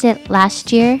released it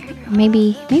last year,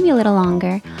 maybe a little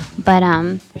longer. But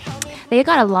they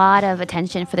got a lot of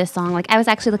attention for this song. Like I was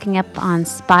actually looking up on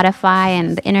Spotify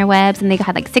and the interwebs, and they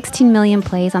had like 16 million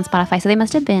plays on Spotify. So they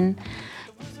must have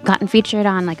gotten featured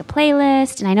on like a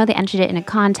playlist. And I know they entered it in a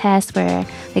contest where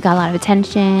they got a lot of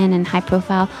attention and high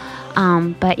profile.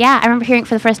 But yeah, I remember hearing it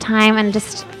for the first time, and it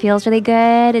just feels really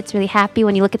good. It's really happy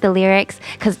when you look at the lyrics,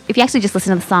 because if you actually just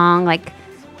listen to the song, like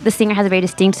the singer has a very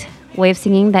distinct way of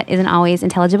singing that isn't always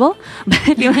intelligible. But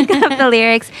if you look up the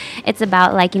lyrics, it's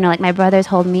about like, like my brothers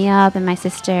hold me up and my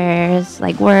sisters,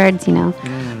 like words,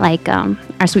 like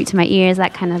are sweet to my ears,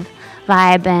 that kind of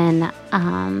vibe, and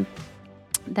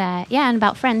and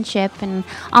about friendship and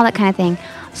all that kind of thing.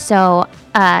 So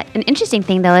an interesting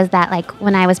thing though is that like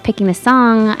when I was picking the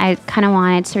song, I kind of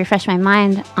wanted to refresh my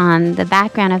mind on the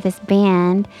background of this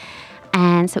band.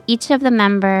 And so each of the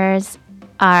members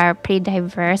are pretty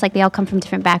diverse. Like they all come from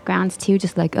different backgrounds too,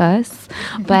 just like us.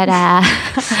 But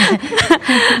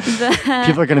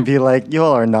People are going to be like, you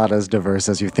all are not as diverse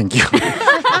as you think you are.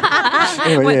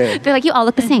 Anyway, yeah. they're like, you all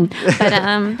look the same.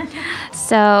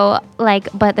 But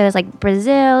but there's like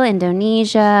Brazil,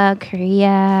 Indonesia,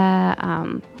 Korea,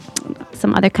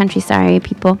 some other countries, sorry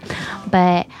people.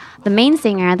 But the main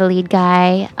singer, the lead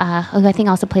guy, who I think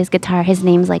also plays guitar, his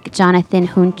name's like Jonathan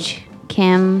Hunch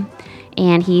Kim.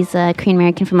 and he's a Korean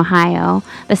American from Ohio.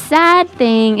 The sad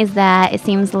thing is that it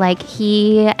seems like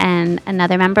he and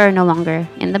another member are no longer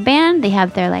in the band. They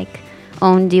have their like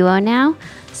own duo now.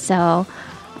 So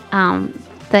the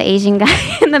Asian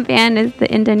guy in the band is the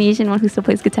Indonesian one who still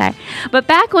plays guitar. But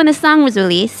back when the song was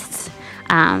released,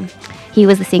 he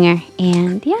was the singer.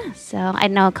 And yeah, so I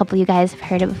know a couple of you guys have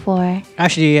heard it before.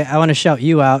 Actually, I want to shout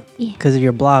you out Yeah. because of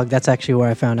your blog. That's actually where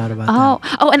I found out about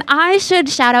that. Oh, and I should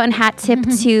shout out and hat tip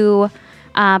to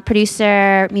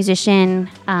producer, musician,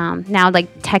 now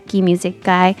like techie music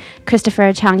guy,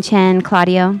 Christopher Changchen,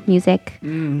 Claudio Music.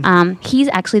 He's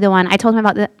actually the one. I told him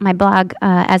about my blog,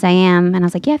 As I Am, and I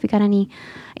was like, yeah, if you got any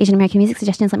Asian American music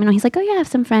suggestions, let me know. He's like, oh yeah, I have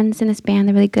some friends in this band.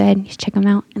 They're really good. You should check them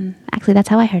out. And actually, that's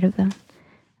how I heard of them.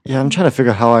 Yeah, I'm trying to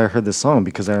figure out how I heard this song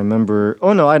because I remember.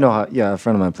 Oh no, I know how. Yeah, a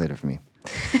friend of mine played it for me.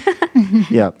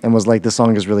 Yeah, and was like, the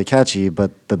song is really catchy, but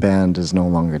the band is no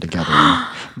longer together.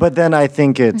 But then I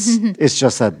think it's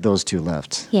just that those two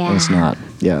left. Yeah. It's not.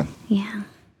 Yeah. Yeah.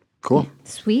 Cool.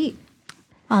 Sweet.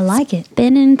 I like it.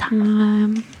 Been in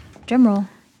time. Drum roll.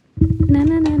 Na,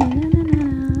 na, na, na, na, na,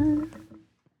 na.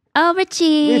 Oh,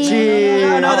 Richie.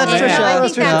 No, that's Trisha. I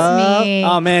That's think that's me.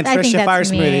 Oh man, I think Trisha that's Fire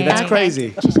me. Smoothie. That's Okay.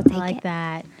 crazy. I like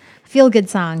that. Feel good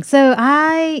song. So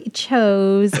I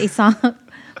chose a song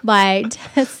by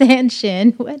Tess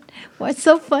Sanshin. What's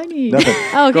so funny? Nothing.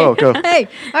 Oh, okay. Go. Hey,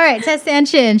 all right, Tess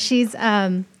Sanshin. She's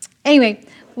anyway.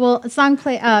 Well, a song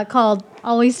called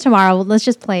 "Always Tomorrow." Well, let's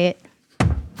just play it.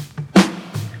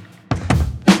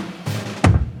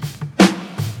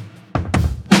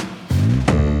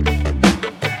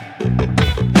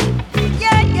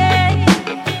 Yeah, yeah.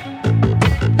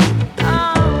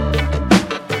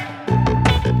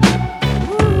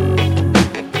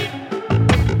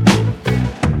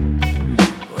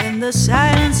 When the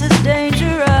silence is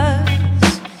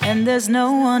dangerous and there's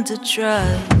no one to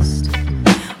trust.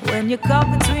 When you're caught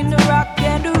between the rock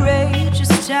and the rage,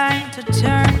 it's time to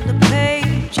turn the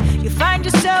page. You find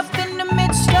yourself in the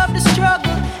midst of the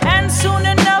struggle, and soon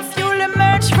enough you'll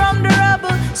emerge from the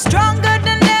rubble. Stronger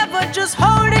than ever, just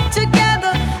hold it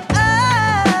together.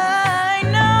 I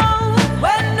know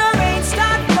when the rain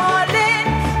starts falling,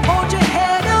 hold your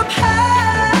head up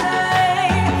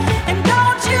high, and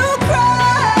don't you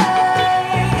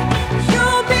cry,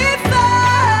 you'll be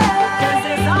fine. 'Cause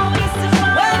there's always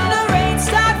tomorrow. When the rain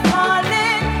starts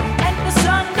falling and the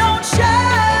sun don't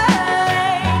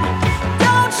shine,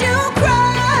 don't you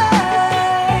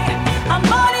cry, I'm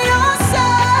on your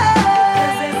side.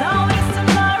 'Cause there's always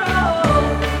tomorrow.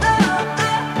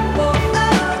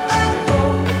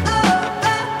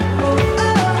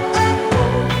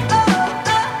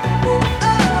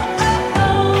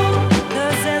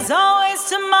 Cause there's always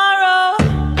tomorrow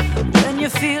when you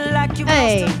feel like you've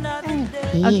Hey. lost another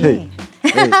day. Hey.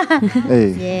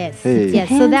 Hey. Yes. Hey. Yes.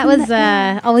 So that was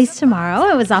Always Tomorrow.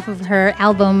 It was off of her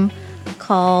album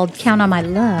called Count on My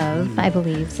Love, I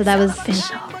believe. So that was in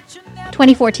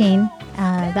 2014.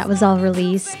 That was all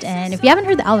released. And if you haven't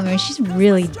heard the album, I mean, she's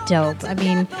really dope. I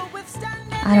mean,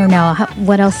 I don't know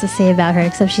what else to say about her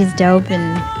except she's dope.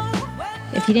 And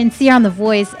if you didn't see her on The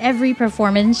Voice, every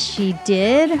performance she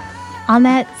did on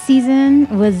that season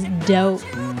was dope.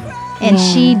 And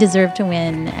she deserved to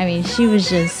win. I mean, she was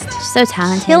just So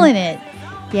talented. killing it.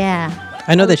 Yeah.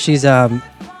 I know that she's been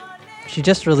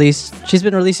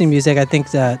releasing music. I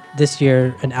think that this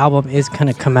year an album is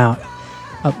gonna come out.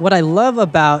 What I love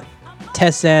about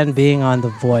Tessan being on The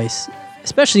Voice,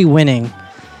 especially winning,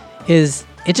 is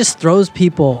it just throws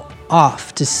people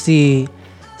off to see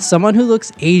someone who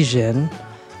looks Asian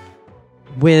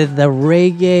with the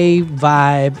reggae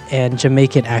vibe and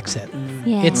Jamaican accent.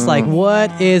 Yeah. It's like, what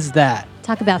is that?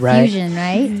 Talk about Right. fusion,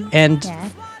 right? And Yeah.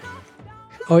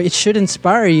 or it should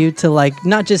inspire you to like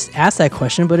not just ask that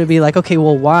question, but it'd be like, okay,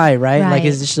 well, why, right? Like, Right.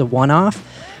 is this just a one-off?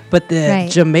 But the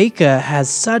Right. Jamaica has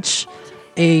such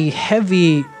a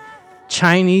heavy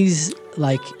Chinese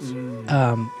like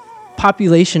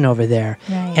population over there,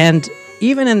 Right. and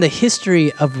even in the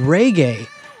history of reggae,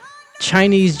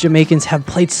 Chinese Jamaicans have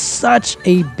played such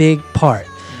a big part.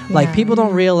 Like, Yeah. people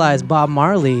don't realize Bob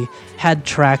Marley had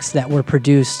tracks that were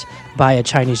produced by a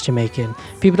Chinese Jamaican.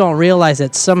 People don't realize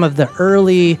that some of the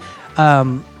early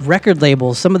record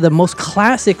labels, some of the most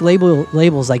classic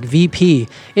labels like VP,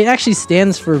 it actually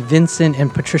stands for Vincent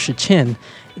and Patricia Chin.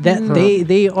 That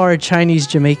they are Chinese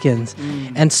Jamaicans,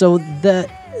 and so the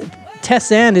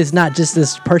Tessan is not just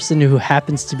this person who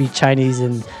happens to be Chinese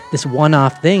and this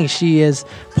one-off thing. She is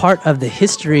part of the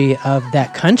history of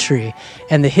that country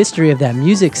and the history of that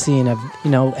music scene of,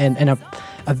 you know, and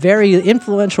a very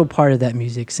influential part of that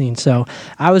music scene. So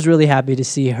I was really happy to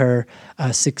see her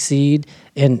succeed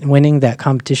in winning that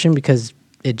competition because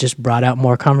it just brought out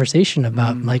more conversation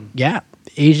about like, yeah,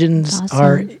 Asians Awesome.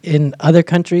 are in other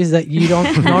countries that you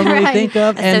don't normally Right. think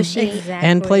of, and Associate.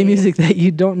 and play music that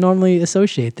you don't normally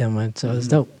associate them with. So it's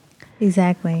dope.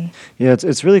 Exactly. Yeah,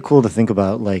 it's really cool to think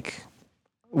about. Like,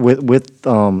 with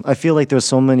I feel like there's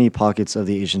so many pockets of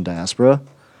the Asian diaspora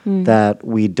that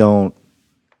we don't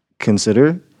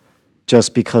consider,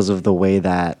 just because of the way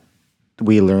that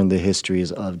we learn the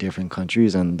histories of different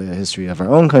countries and the history of our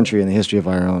own country and the history of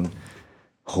our own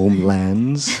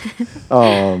homelands,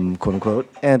 quote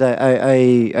unquote. And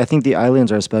I think the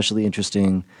islands are especially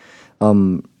interesting,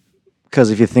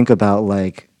 because if you think about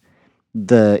like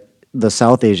the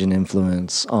South Asian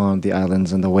influence on the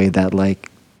islands and the way that like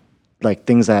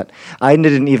things that I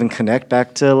didn't even connect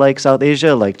back to like South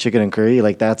Asia, like chicken and curry,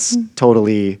 like that's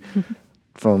totally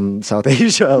from South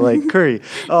Asia, like curry.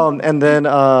 And then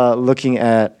looking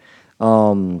at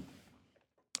the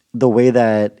way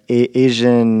that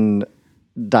Asian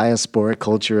diasporic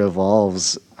culture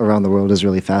evolves around the world is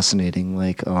really fascinating.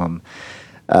 Like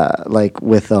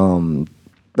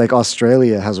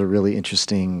Australia has a really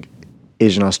interesting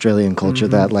Asian Australian culture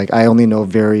that like I only know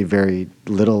very, very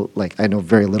little. Like I know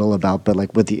very little about, but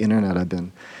like with the internet, I've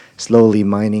been slowly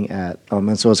mining at.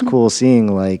 And so it's cool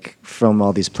seeing like from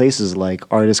all these places like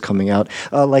artists coming out.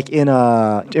 Like in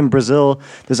Brazil,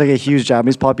 there's like a huge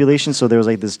Japanese population. So there was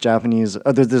like this Japanese,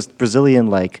 there's this Brazilian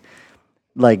like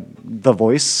The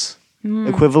Voice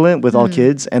equivalent with all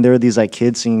kids, and there are these like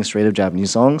kids singing straight up Japanese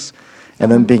songs.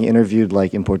 And then being interviewed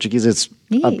like in Portuguese, it's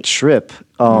a Neat. trip.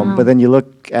 But then you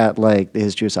look at like the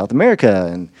history of South America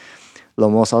and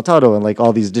lomo saltado, and like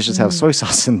all these dishes have soy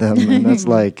sauce in them, and that's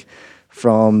like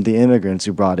from the immigrants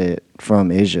who brought it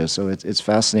from Asia. So it's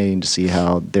fascinating to see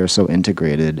how they're so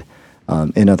integrated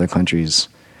in other countries,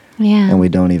 Yeah. and we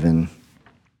don't even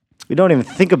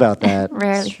think about that.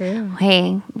 Rarely. True.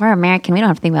 Hey, we're American. We don't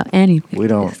have to think about anything. We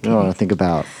don't Just want to think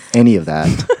about any of that.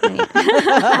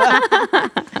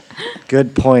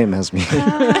 Good point, Mesme. kidding.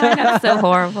 That's so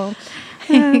horrible.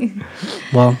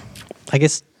 Well, I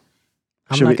guess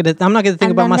I'm Should not we- gonna think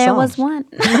And about then my there songs. was one.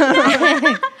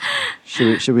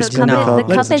 Should we The spin the cup, cup? the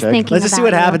cup and is check? thinking Let's just see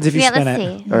what about you. happens if you yeah, spin let's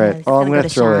it. see. All right. It's Oh, I'm gonna gonna go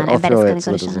to throw it. Sean. I I'll bet throw it's it gonna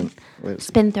so go it to Sean. doesn't. Wait.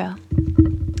 Spin throw.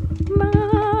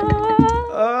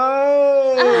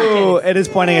 Oh, it is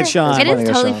pointing at Sean. It pointing is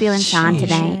at totally Sean. feeling Sean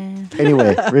today.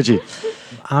 Anyway, Richie.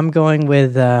 I'm going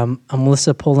with a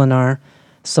Melissa Polinar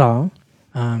song.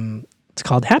 It's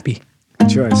called Happy. Good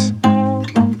choice.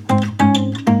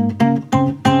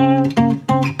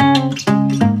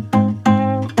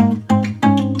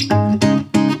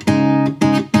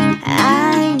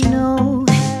 I know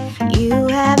you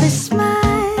have a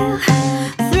smile,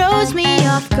 throws me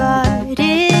off guard,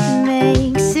 it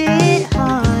makes it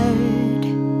hard.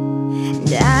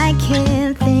 And I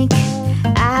can't think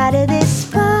out of this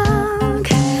funk.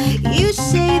 You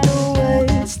say the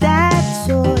words that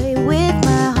toy with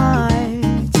my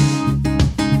heart.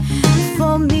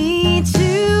 For me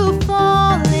to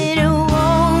fall, it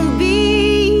won't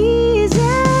be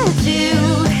easy.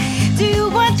 Do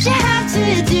what you have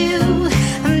to do.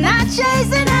 I'm not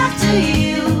chasing after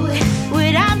you.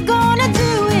 What I'm gonna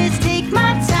do is take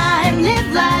my time,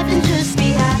 live life, and just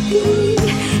be happy.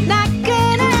 Not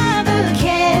gonna have a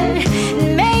care.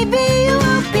 And maybe you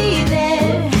will be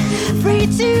there, free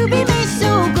to be me. So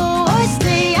go or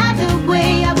stay. Either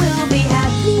way, I will be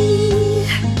happy.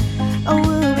 I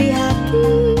will be happy.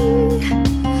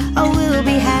 I will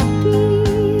be happy.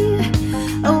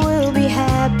 I will be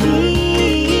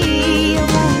happy. I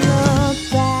won't look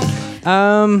back.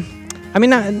 I mean,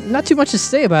 not too much to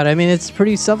say about it. I mean, it's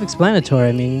pretty self-explanatory.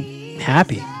 I mean,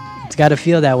 happy. It's got to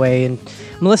feel that way. And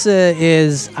Melissa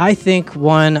is, I think,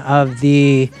 one of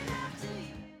the.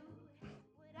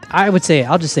 I'll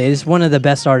just say, is one of the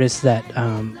best artists that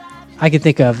I could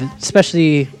think of,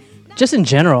 especially just in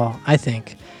general. I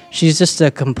think she's just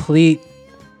a complete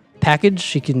package.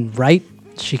 She can write,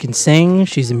 she can sing,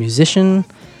 she's a musician,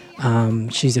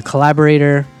 she's a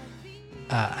collaborator.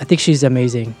 I think she's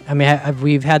amazing. I mean,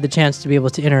 we've had the chance to be able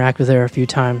to interact with her a few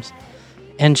times.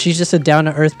 And she's just a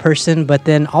down-to-earth person, but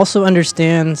then also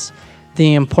understands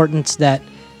the importance that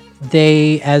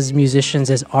they, as musicians,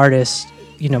 as artists,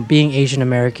 you know, being Asian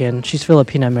American, she's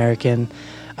Filipino American,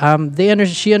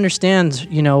 she understands,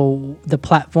 you know, the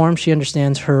platform. She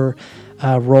understands her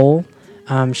role.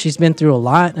 She's been through a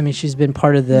lot. I mean, she's been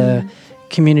part of the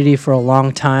community for a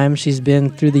long time. She's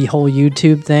been through the whole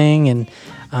YouTube thing, and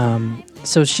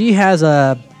so she has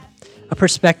a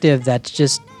perspective that's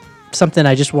just something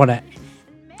I just want to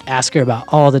ask her about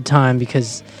all the time,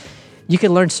 because you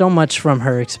can learn so much from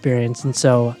her experience. And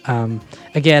so,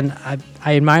 again,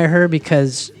 I admire her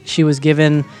because she was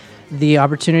given the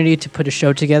opportunity to put a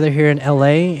show together here in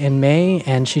LA in May,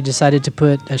 and she decided to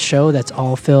put a show that's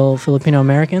all Filipino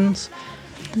Americans.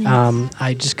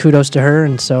 I just kudos to her,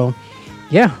 and so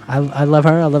yeah, I love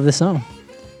her. I love this song.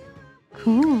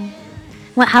 Cool.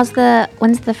 Well,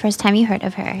 when's the first time you heard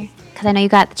of her? Because I know you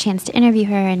got the chance to interview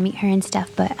her and meet her and stuff,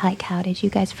 but like, how did you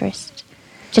guys first?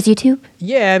 Just YouTube?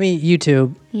 Yeah, I mean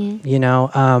YouTube. Yeah. You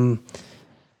know,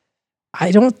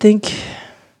 I don't think.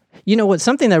 You know what?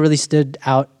 Something that really stood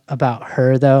out about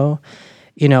her, though,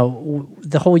 you know,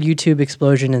 the whole YouTube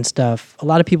explosion and stuff. A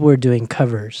lot of people were doing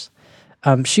covers.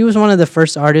 She was one of the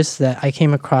first artists that I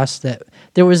came across that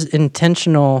there was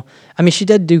intentional. I mean, she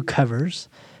did do covers,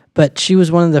 but she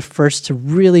was one of the first to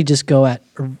really just go at,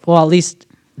 well, at least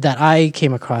that I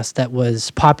came across that was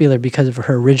popular because of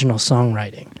her original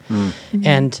songwriting.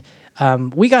 And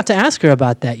we got to ask her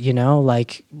about that, you know,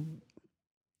 like,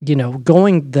 you know,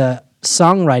 going the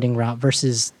songwriting route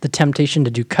versus the temptation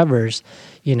to do covers,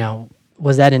 you know,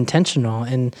 was that intentional?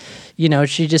 And, you know,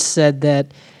 she just said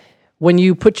that when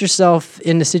you put yourself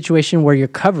in a situation where you're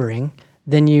covering,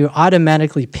 then you're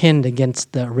automatically pinned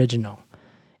against the original.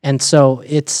 And so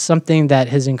it's something that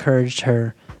has encouraged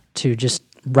her to just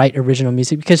write original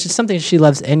music because it's something she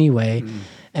loves anyway.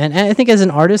 And I think as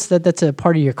an artist that's a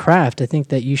part of your craft. I think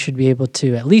that you should be able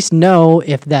to at least know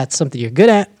if that's something you're good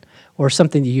at or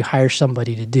something that you hire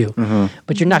somebody to do.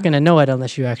 But you're not going to know it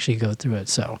unless you actually go through it.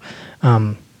 So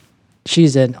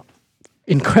she's an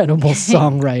incredible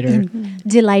songwriter.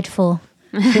 Delightful.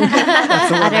 Utterly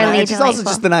And she's also delightful.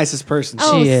 just the nicest person.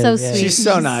 Oh, She is, so yeah. sweet. She's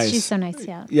so nice. She's so nice,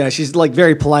 yeah. Yeah, she's like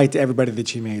very polite to everybody that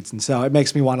she meets, and so it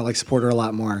makes me want to like support her a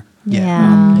lot more.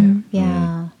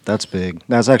 Yeah. That's big.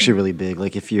 That's actually really big.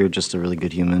 Like if you're just a really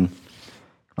good human.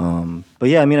 But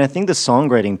yeah, I mean, I think the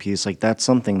songwriting piece, like that's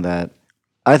something that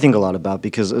I think a lot about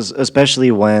because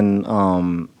especially when,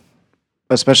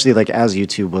 especially like as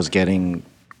YouTube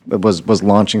was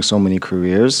launching so many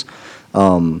careers,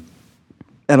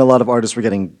 and a lot of artists were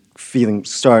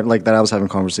that I was having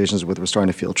conversations with were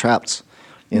starting to feel trapped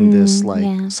in this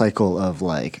cycle of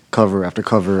like cover after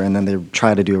cover, and then they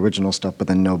try to do original stuff, but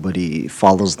then nobody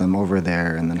follows them over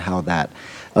there, and then how that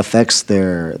affects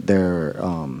their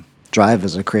drive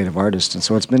as a creative artist. And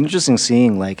so it's been interesting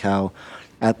seeing like how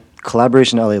at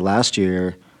Collaboration LA last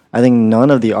year, I think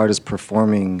none of the artists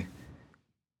performing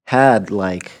had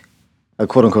like a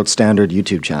quote unquote standard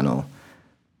YouTube channel.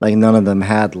 Like none of them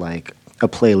had like a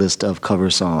playlist of cover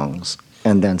songs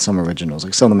and then some originals.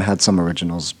 Like some of them had some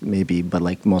originals maybe, but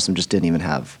like most of them just didn't even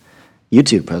have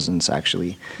YouTube presence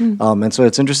actually. And so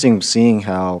it's interesting seeing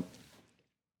how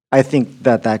I think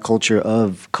that culture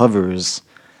of covers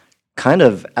kind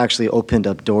of actually opened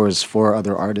up doors for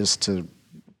other artists to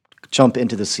jump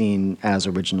into the scene as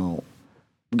original.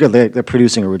 They're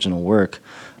producing original work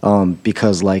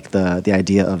because like the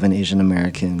idea of an Asian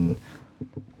American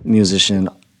musician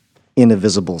in a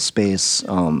visible space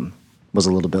was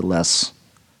a little bit less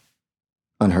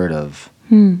unheard of,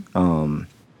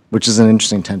 which is an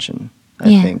interesting tension,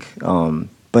 I think.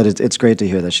 But it's great to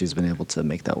hear that she's been able to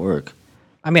make that work.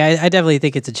 I mean, I definitely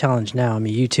think it's a challenge now. I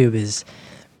mean, YouTube is,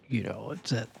 you know,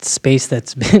 it's a space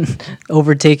that's been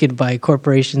overtaken by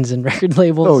corporations and record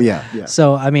labels. Oh, yeah.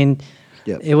 So, I mean,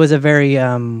 Yep. it was a very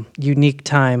unique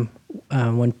time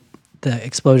when the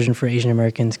explosion for Asian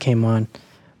Americans came on.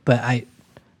 But I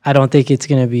don't think it's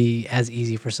going to be as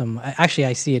easy for actually,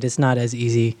 I see it. It's not as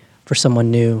easy for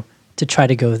someone new to try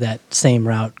to go that same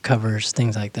route, covers,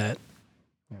 things like that.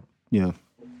 Yeah.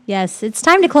 Yes, it's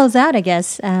time to close out, I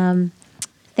guess.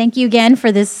 Thank you again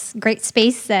for this great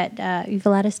space that you've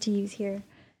allowed us to use here.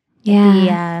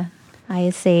 Yeah. The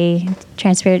ISA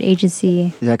Transparent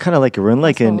Agency. Yeah, I kind of like it. We're in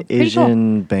like an Pretty cool.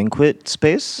 Asian banquet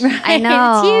space. I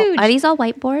know. It's huge. Are these all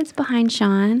whiteboards behind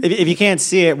Sean? If you can't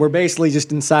see it, we're basically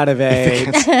just inside of a.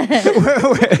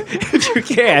 If you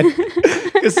can,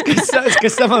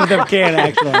 because some of them can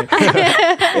actually.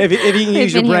 If you can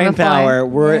use your been here brain before. power,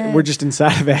 we're just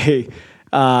inside of a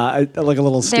like a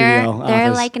little studio. There are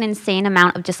office. like an insane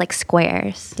amount of just like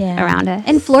squares around it.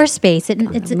 And floor space. It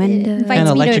invites windows. me And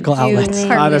to electrical do outlets. There's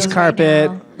cartwheels carpet.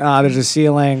 right now. There's a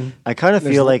ceiling. I kind of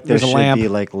There's feel a- like there there's a should lamp. be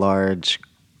like large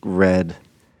red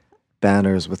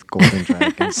banners with golden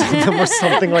dragons on them or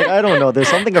something. Like I don't know. There's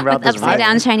something about this. Upside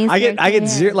down room. Chinese. I get characters.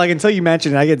 zero. Like until you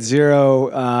mentioned it, I get zero.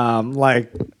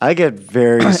 Like I get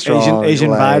very strong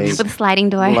Asian like, vibes. with a sliding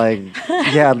door. Like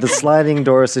yeah, the sliding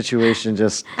door situation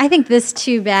just. I think this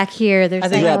too back here. There's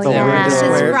think like that's the window. just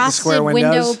The frosted square window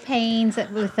windows. panes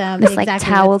with This, like, exactly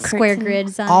towel with square curtain.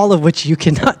 grids on. All of which you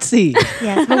cannot see.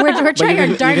 Yes, but we're trying you our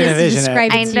can darndest to envision it.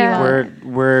 describe I it to you know.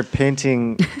 all. We're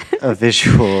painting a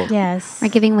visual. Yes. We're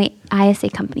giving away ISA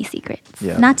company secrets.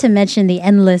 Yeah. Not to mention the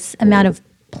endless amount of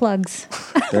plugs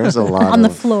There's a lot on the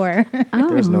of- floor.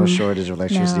 There's no shortage of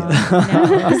electricity.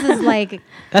 No. This is like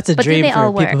That's a But do dream they for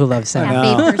all people work? who love sound.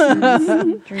 cafe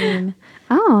person's dream.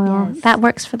 Oh, Yes. that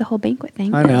works for the whole banquet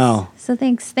thing. I know. So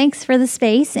thanks for the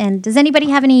space. And does anybody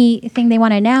have anything they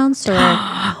want to announce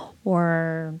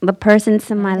or The person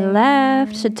to my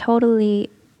left should totally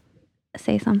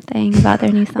say something about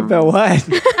their new song. But what?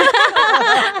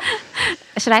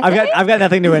 Should I say? I've got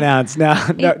nothing to announce. No,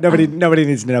 nobody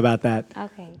needs to know about that.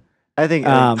 Okay. I think.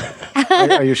 Um,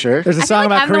 Are you sure? There's a I feel song like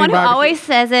about I'm the Korean one who barbecue. always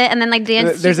says it, and then like Dan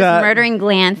shoots There's this a- murdering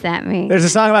glance at me. There's a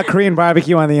song about Korean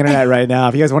barbecue on the internet right now.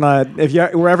 If you guys want to, if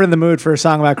you're ever in the mood for a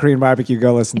song about Korean barbecue,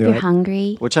 go listen If to you're it.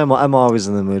 hungry, Which I'm always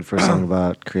in the mood for a song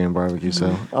about Korean barbecue.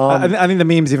 So I think the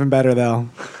meme's even better though.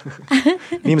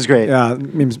 meme's great. Yeah,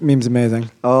 meme's amazing.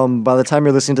 By the time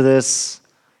you're listening to this,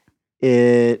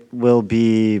 it will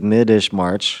be mid-ish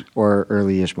March or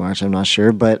early-ish March. I'm not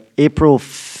sure, but April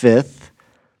 5th,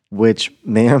 which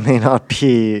may or may not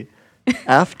be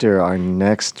after our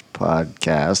next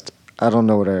podcast. I don't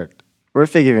know we're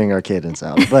figuring our cadence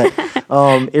out, but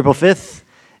April 5th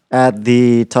at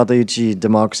the Tadauchi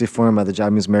Democracy Forum at the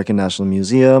Japanese American National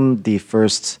Museum, the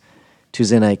first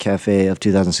Tuesday Night Cafe of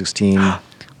 2016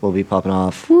 will be popping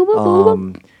off.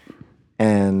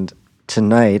 And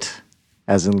tonight,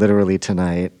 as in literally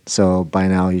tonight, so by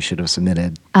now you should have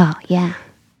submitted oh yeah,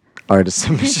 artist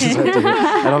submissions.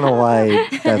 I don't know why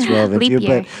that's relevant to Leap you,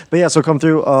 year. but yeah. So come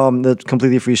through. The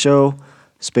completely free show.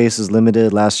 Space is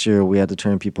limited. Last year we had to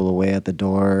turn people away at the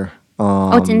door.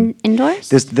 oh it's indoors.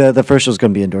 The first show's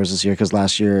going to be indoors this year because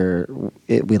last year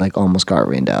we like almost got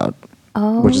rained out,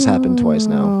 which has happened twice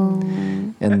now.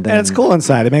 And then And it's cool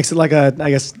inside. It makes it like a,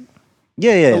 I guess,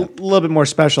 Yeah, a yeah. little bit more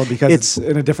special because It's- it's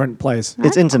in a different place.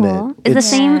 It's intimate. Cool. Is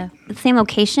It's- the same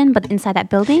location, but inside that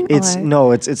building? It's or?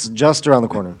 no, it's just around the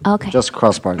corner. Okay. Just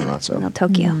across the parking lot. So No,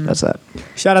 Tokyo. that's that.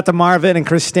 Shout out to Marvin and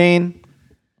Christine,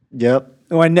 Yep.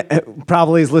 who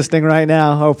probably is listening right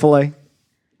now. Hopefully.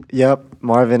 Yep.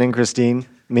 Marvin and Christine.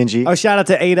 Minji. Oh, shout out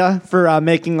to Ada for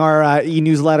making our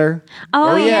e-newsletter.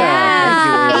 Oh, yeah.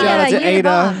 yeah. Shout out to you're the Ada.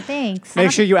 bomb. Thanks.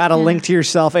 Make sure you add a link to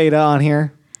yourself, Ada, on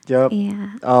here. Yep.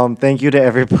 Yeah. Thank you to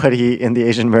everybody in the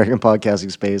Asian American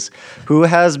podcasting space who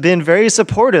has been very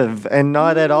supportive and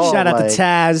not at all. Shout out to like-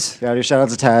 Taz. Yeah, shout out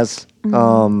to Taz.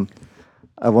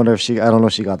 I wonder if I don't know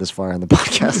if she got this far in the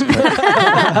podcast.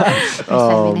 But,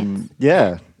 7 minutes.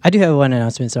 yeah. I do have one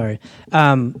announcement. Sorry.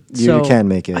 You can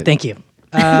make it. Thank you.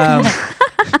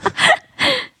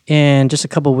 In just a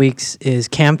couple weeks is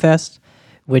CamFest,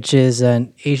 which is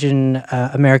an Asian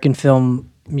American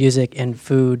film, music, and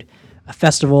food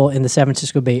festival in the San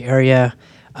Francisco Bay Area.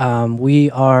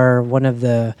 We are one of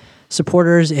the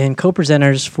supporters and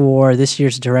co-presenters for this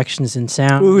year's Directions in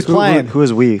Sound. Who's playing? Who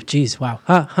is we? Jeez, wow.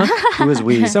 Huh? Who is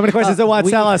we? So many questions at once.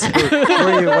 Tell us. Who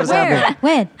are you? What is happening?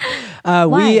 When?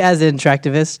 We Why? as an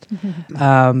Interactivist,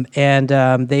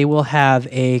 and they will have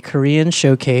a Korean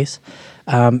showcase,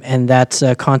 and that's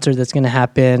a concert that's going to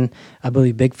happen. I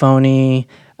believe Big Phony,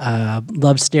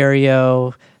 Love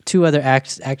Stereo, 2 other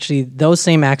acts. Actually, those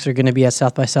same acts are going to be at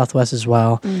South by Southwest as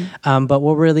well. But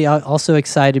we're really also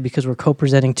excited because we're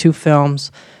co-presenting 2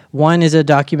 films. One is a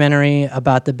documentary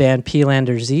about the band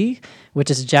P-Lander Z,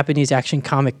 which is a Japanese action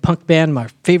comic punk band, my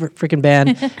favorite freaking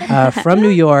band from New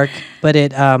York. But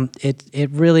it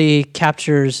really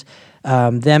captures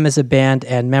them as a band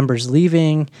and members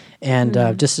leaving, and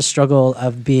just the struggle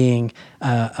of being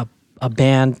a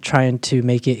band trying to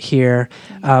make it here.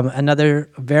 Another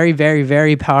very, very,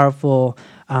 very powerful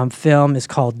film is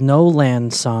called No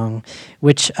Land Song,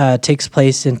 which takes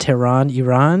place in Tehran,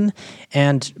 Iran.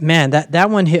 And man, that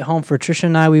one hit home for Trisha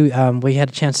and I. We had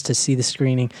a chance to see the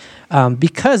screening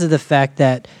because of the fact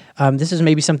that this is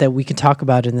maybe something that we can talk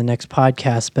about in the next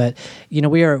podcast. But you know,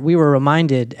 we were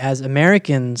reminded as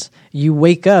Americans, you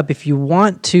wake up if you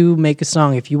want to make a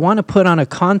song, if you want to put on a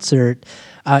concert.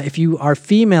 If you are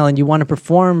female and you want to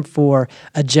perform for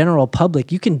a general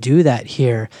public, you can do that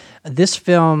here. This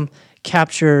film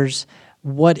captures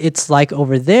what it's like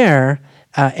over there,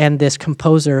 and this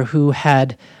composer who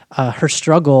had her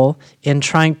struggle in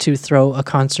trying to throw a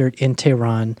concert in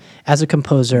Tehran as a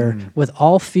composer with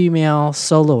all female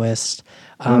soloists.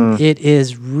 It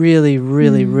is really,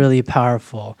 really, really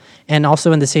powerful. And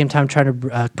also in the same time trying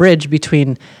to bridge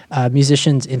between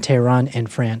musicians in Tehran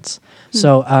and France.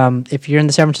 So if you're in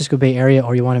the San Francisco Bay Area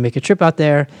or you want to make a trip out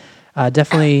there,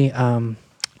 definitely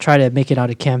try to make it out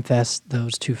at CamFest,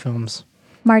 those 2 films.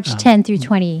 March 10 through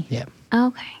 20. Yeah.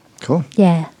 Okay. Cool.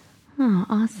 Yeah. Oh,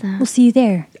 awesome. We'll see you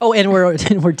there. Oh, and we're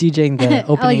DJing the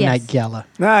opening yes. night gala.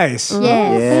 Nice. Yes.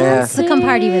 Yeah. So come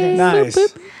party with us. Nice.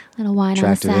 Little wine on the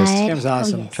Tractivist. side. Kim's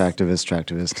awesome.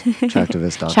 Tractivist.com.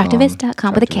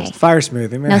 Tractivist.com with a K. Fire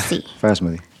smoothie, man. No C. Fire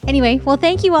smoothie. Anyway, well,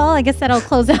 thank you all. I guess that'll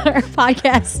close out our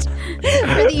podcast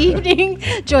for the evening.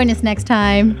 Join us next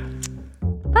time.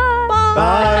 Bye.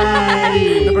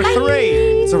 Bye. Number 3.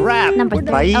 It's a wrap. Number 3.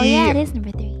 Bye. Oh, yeah, it is number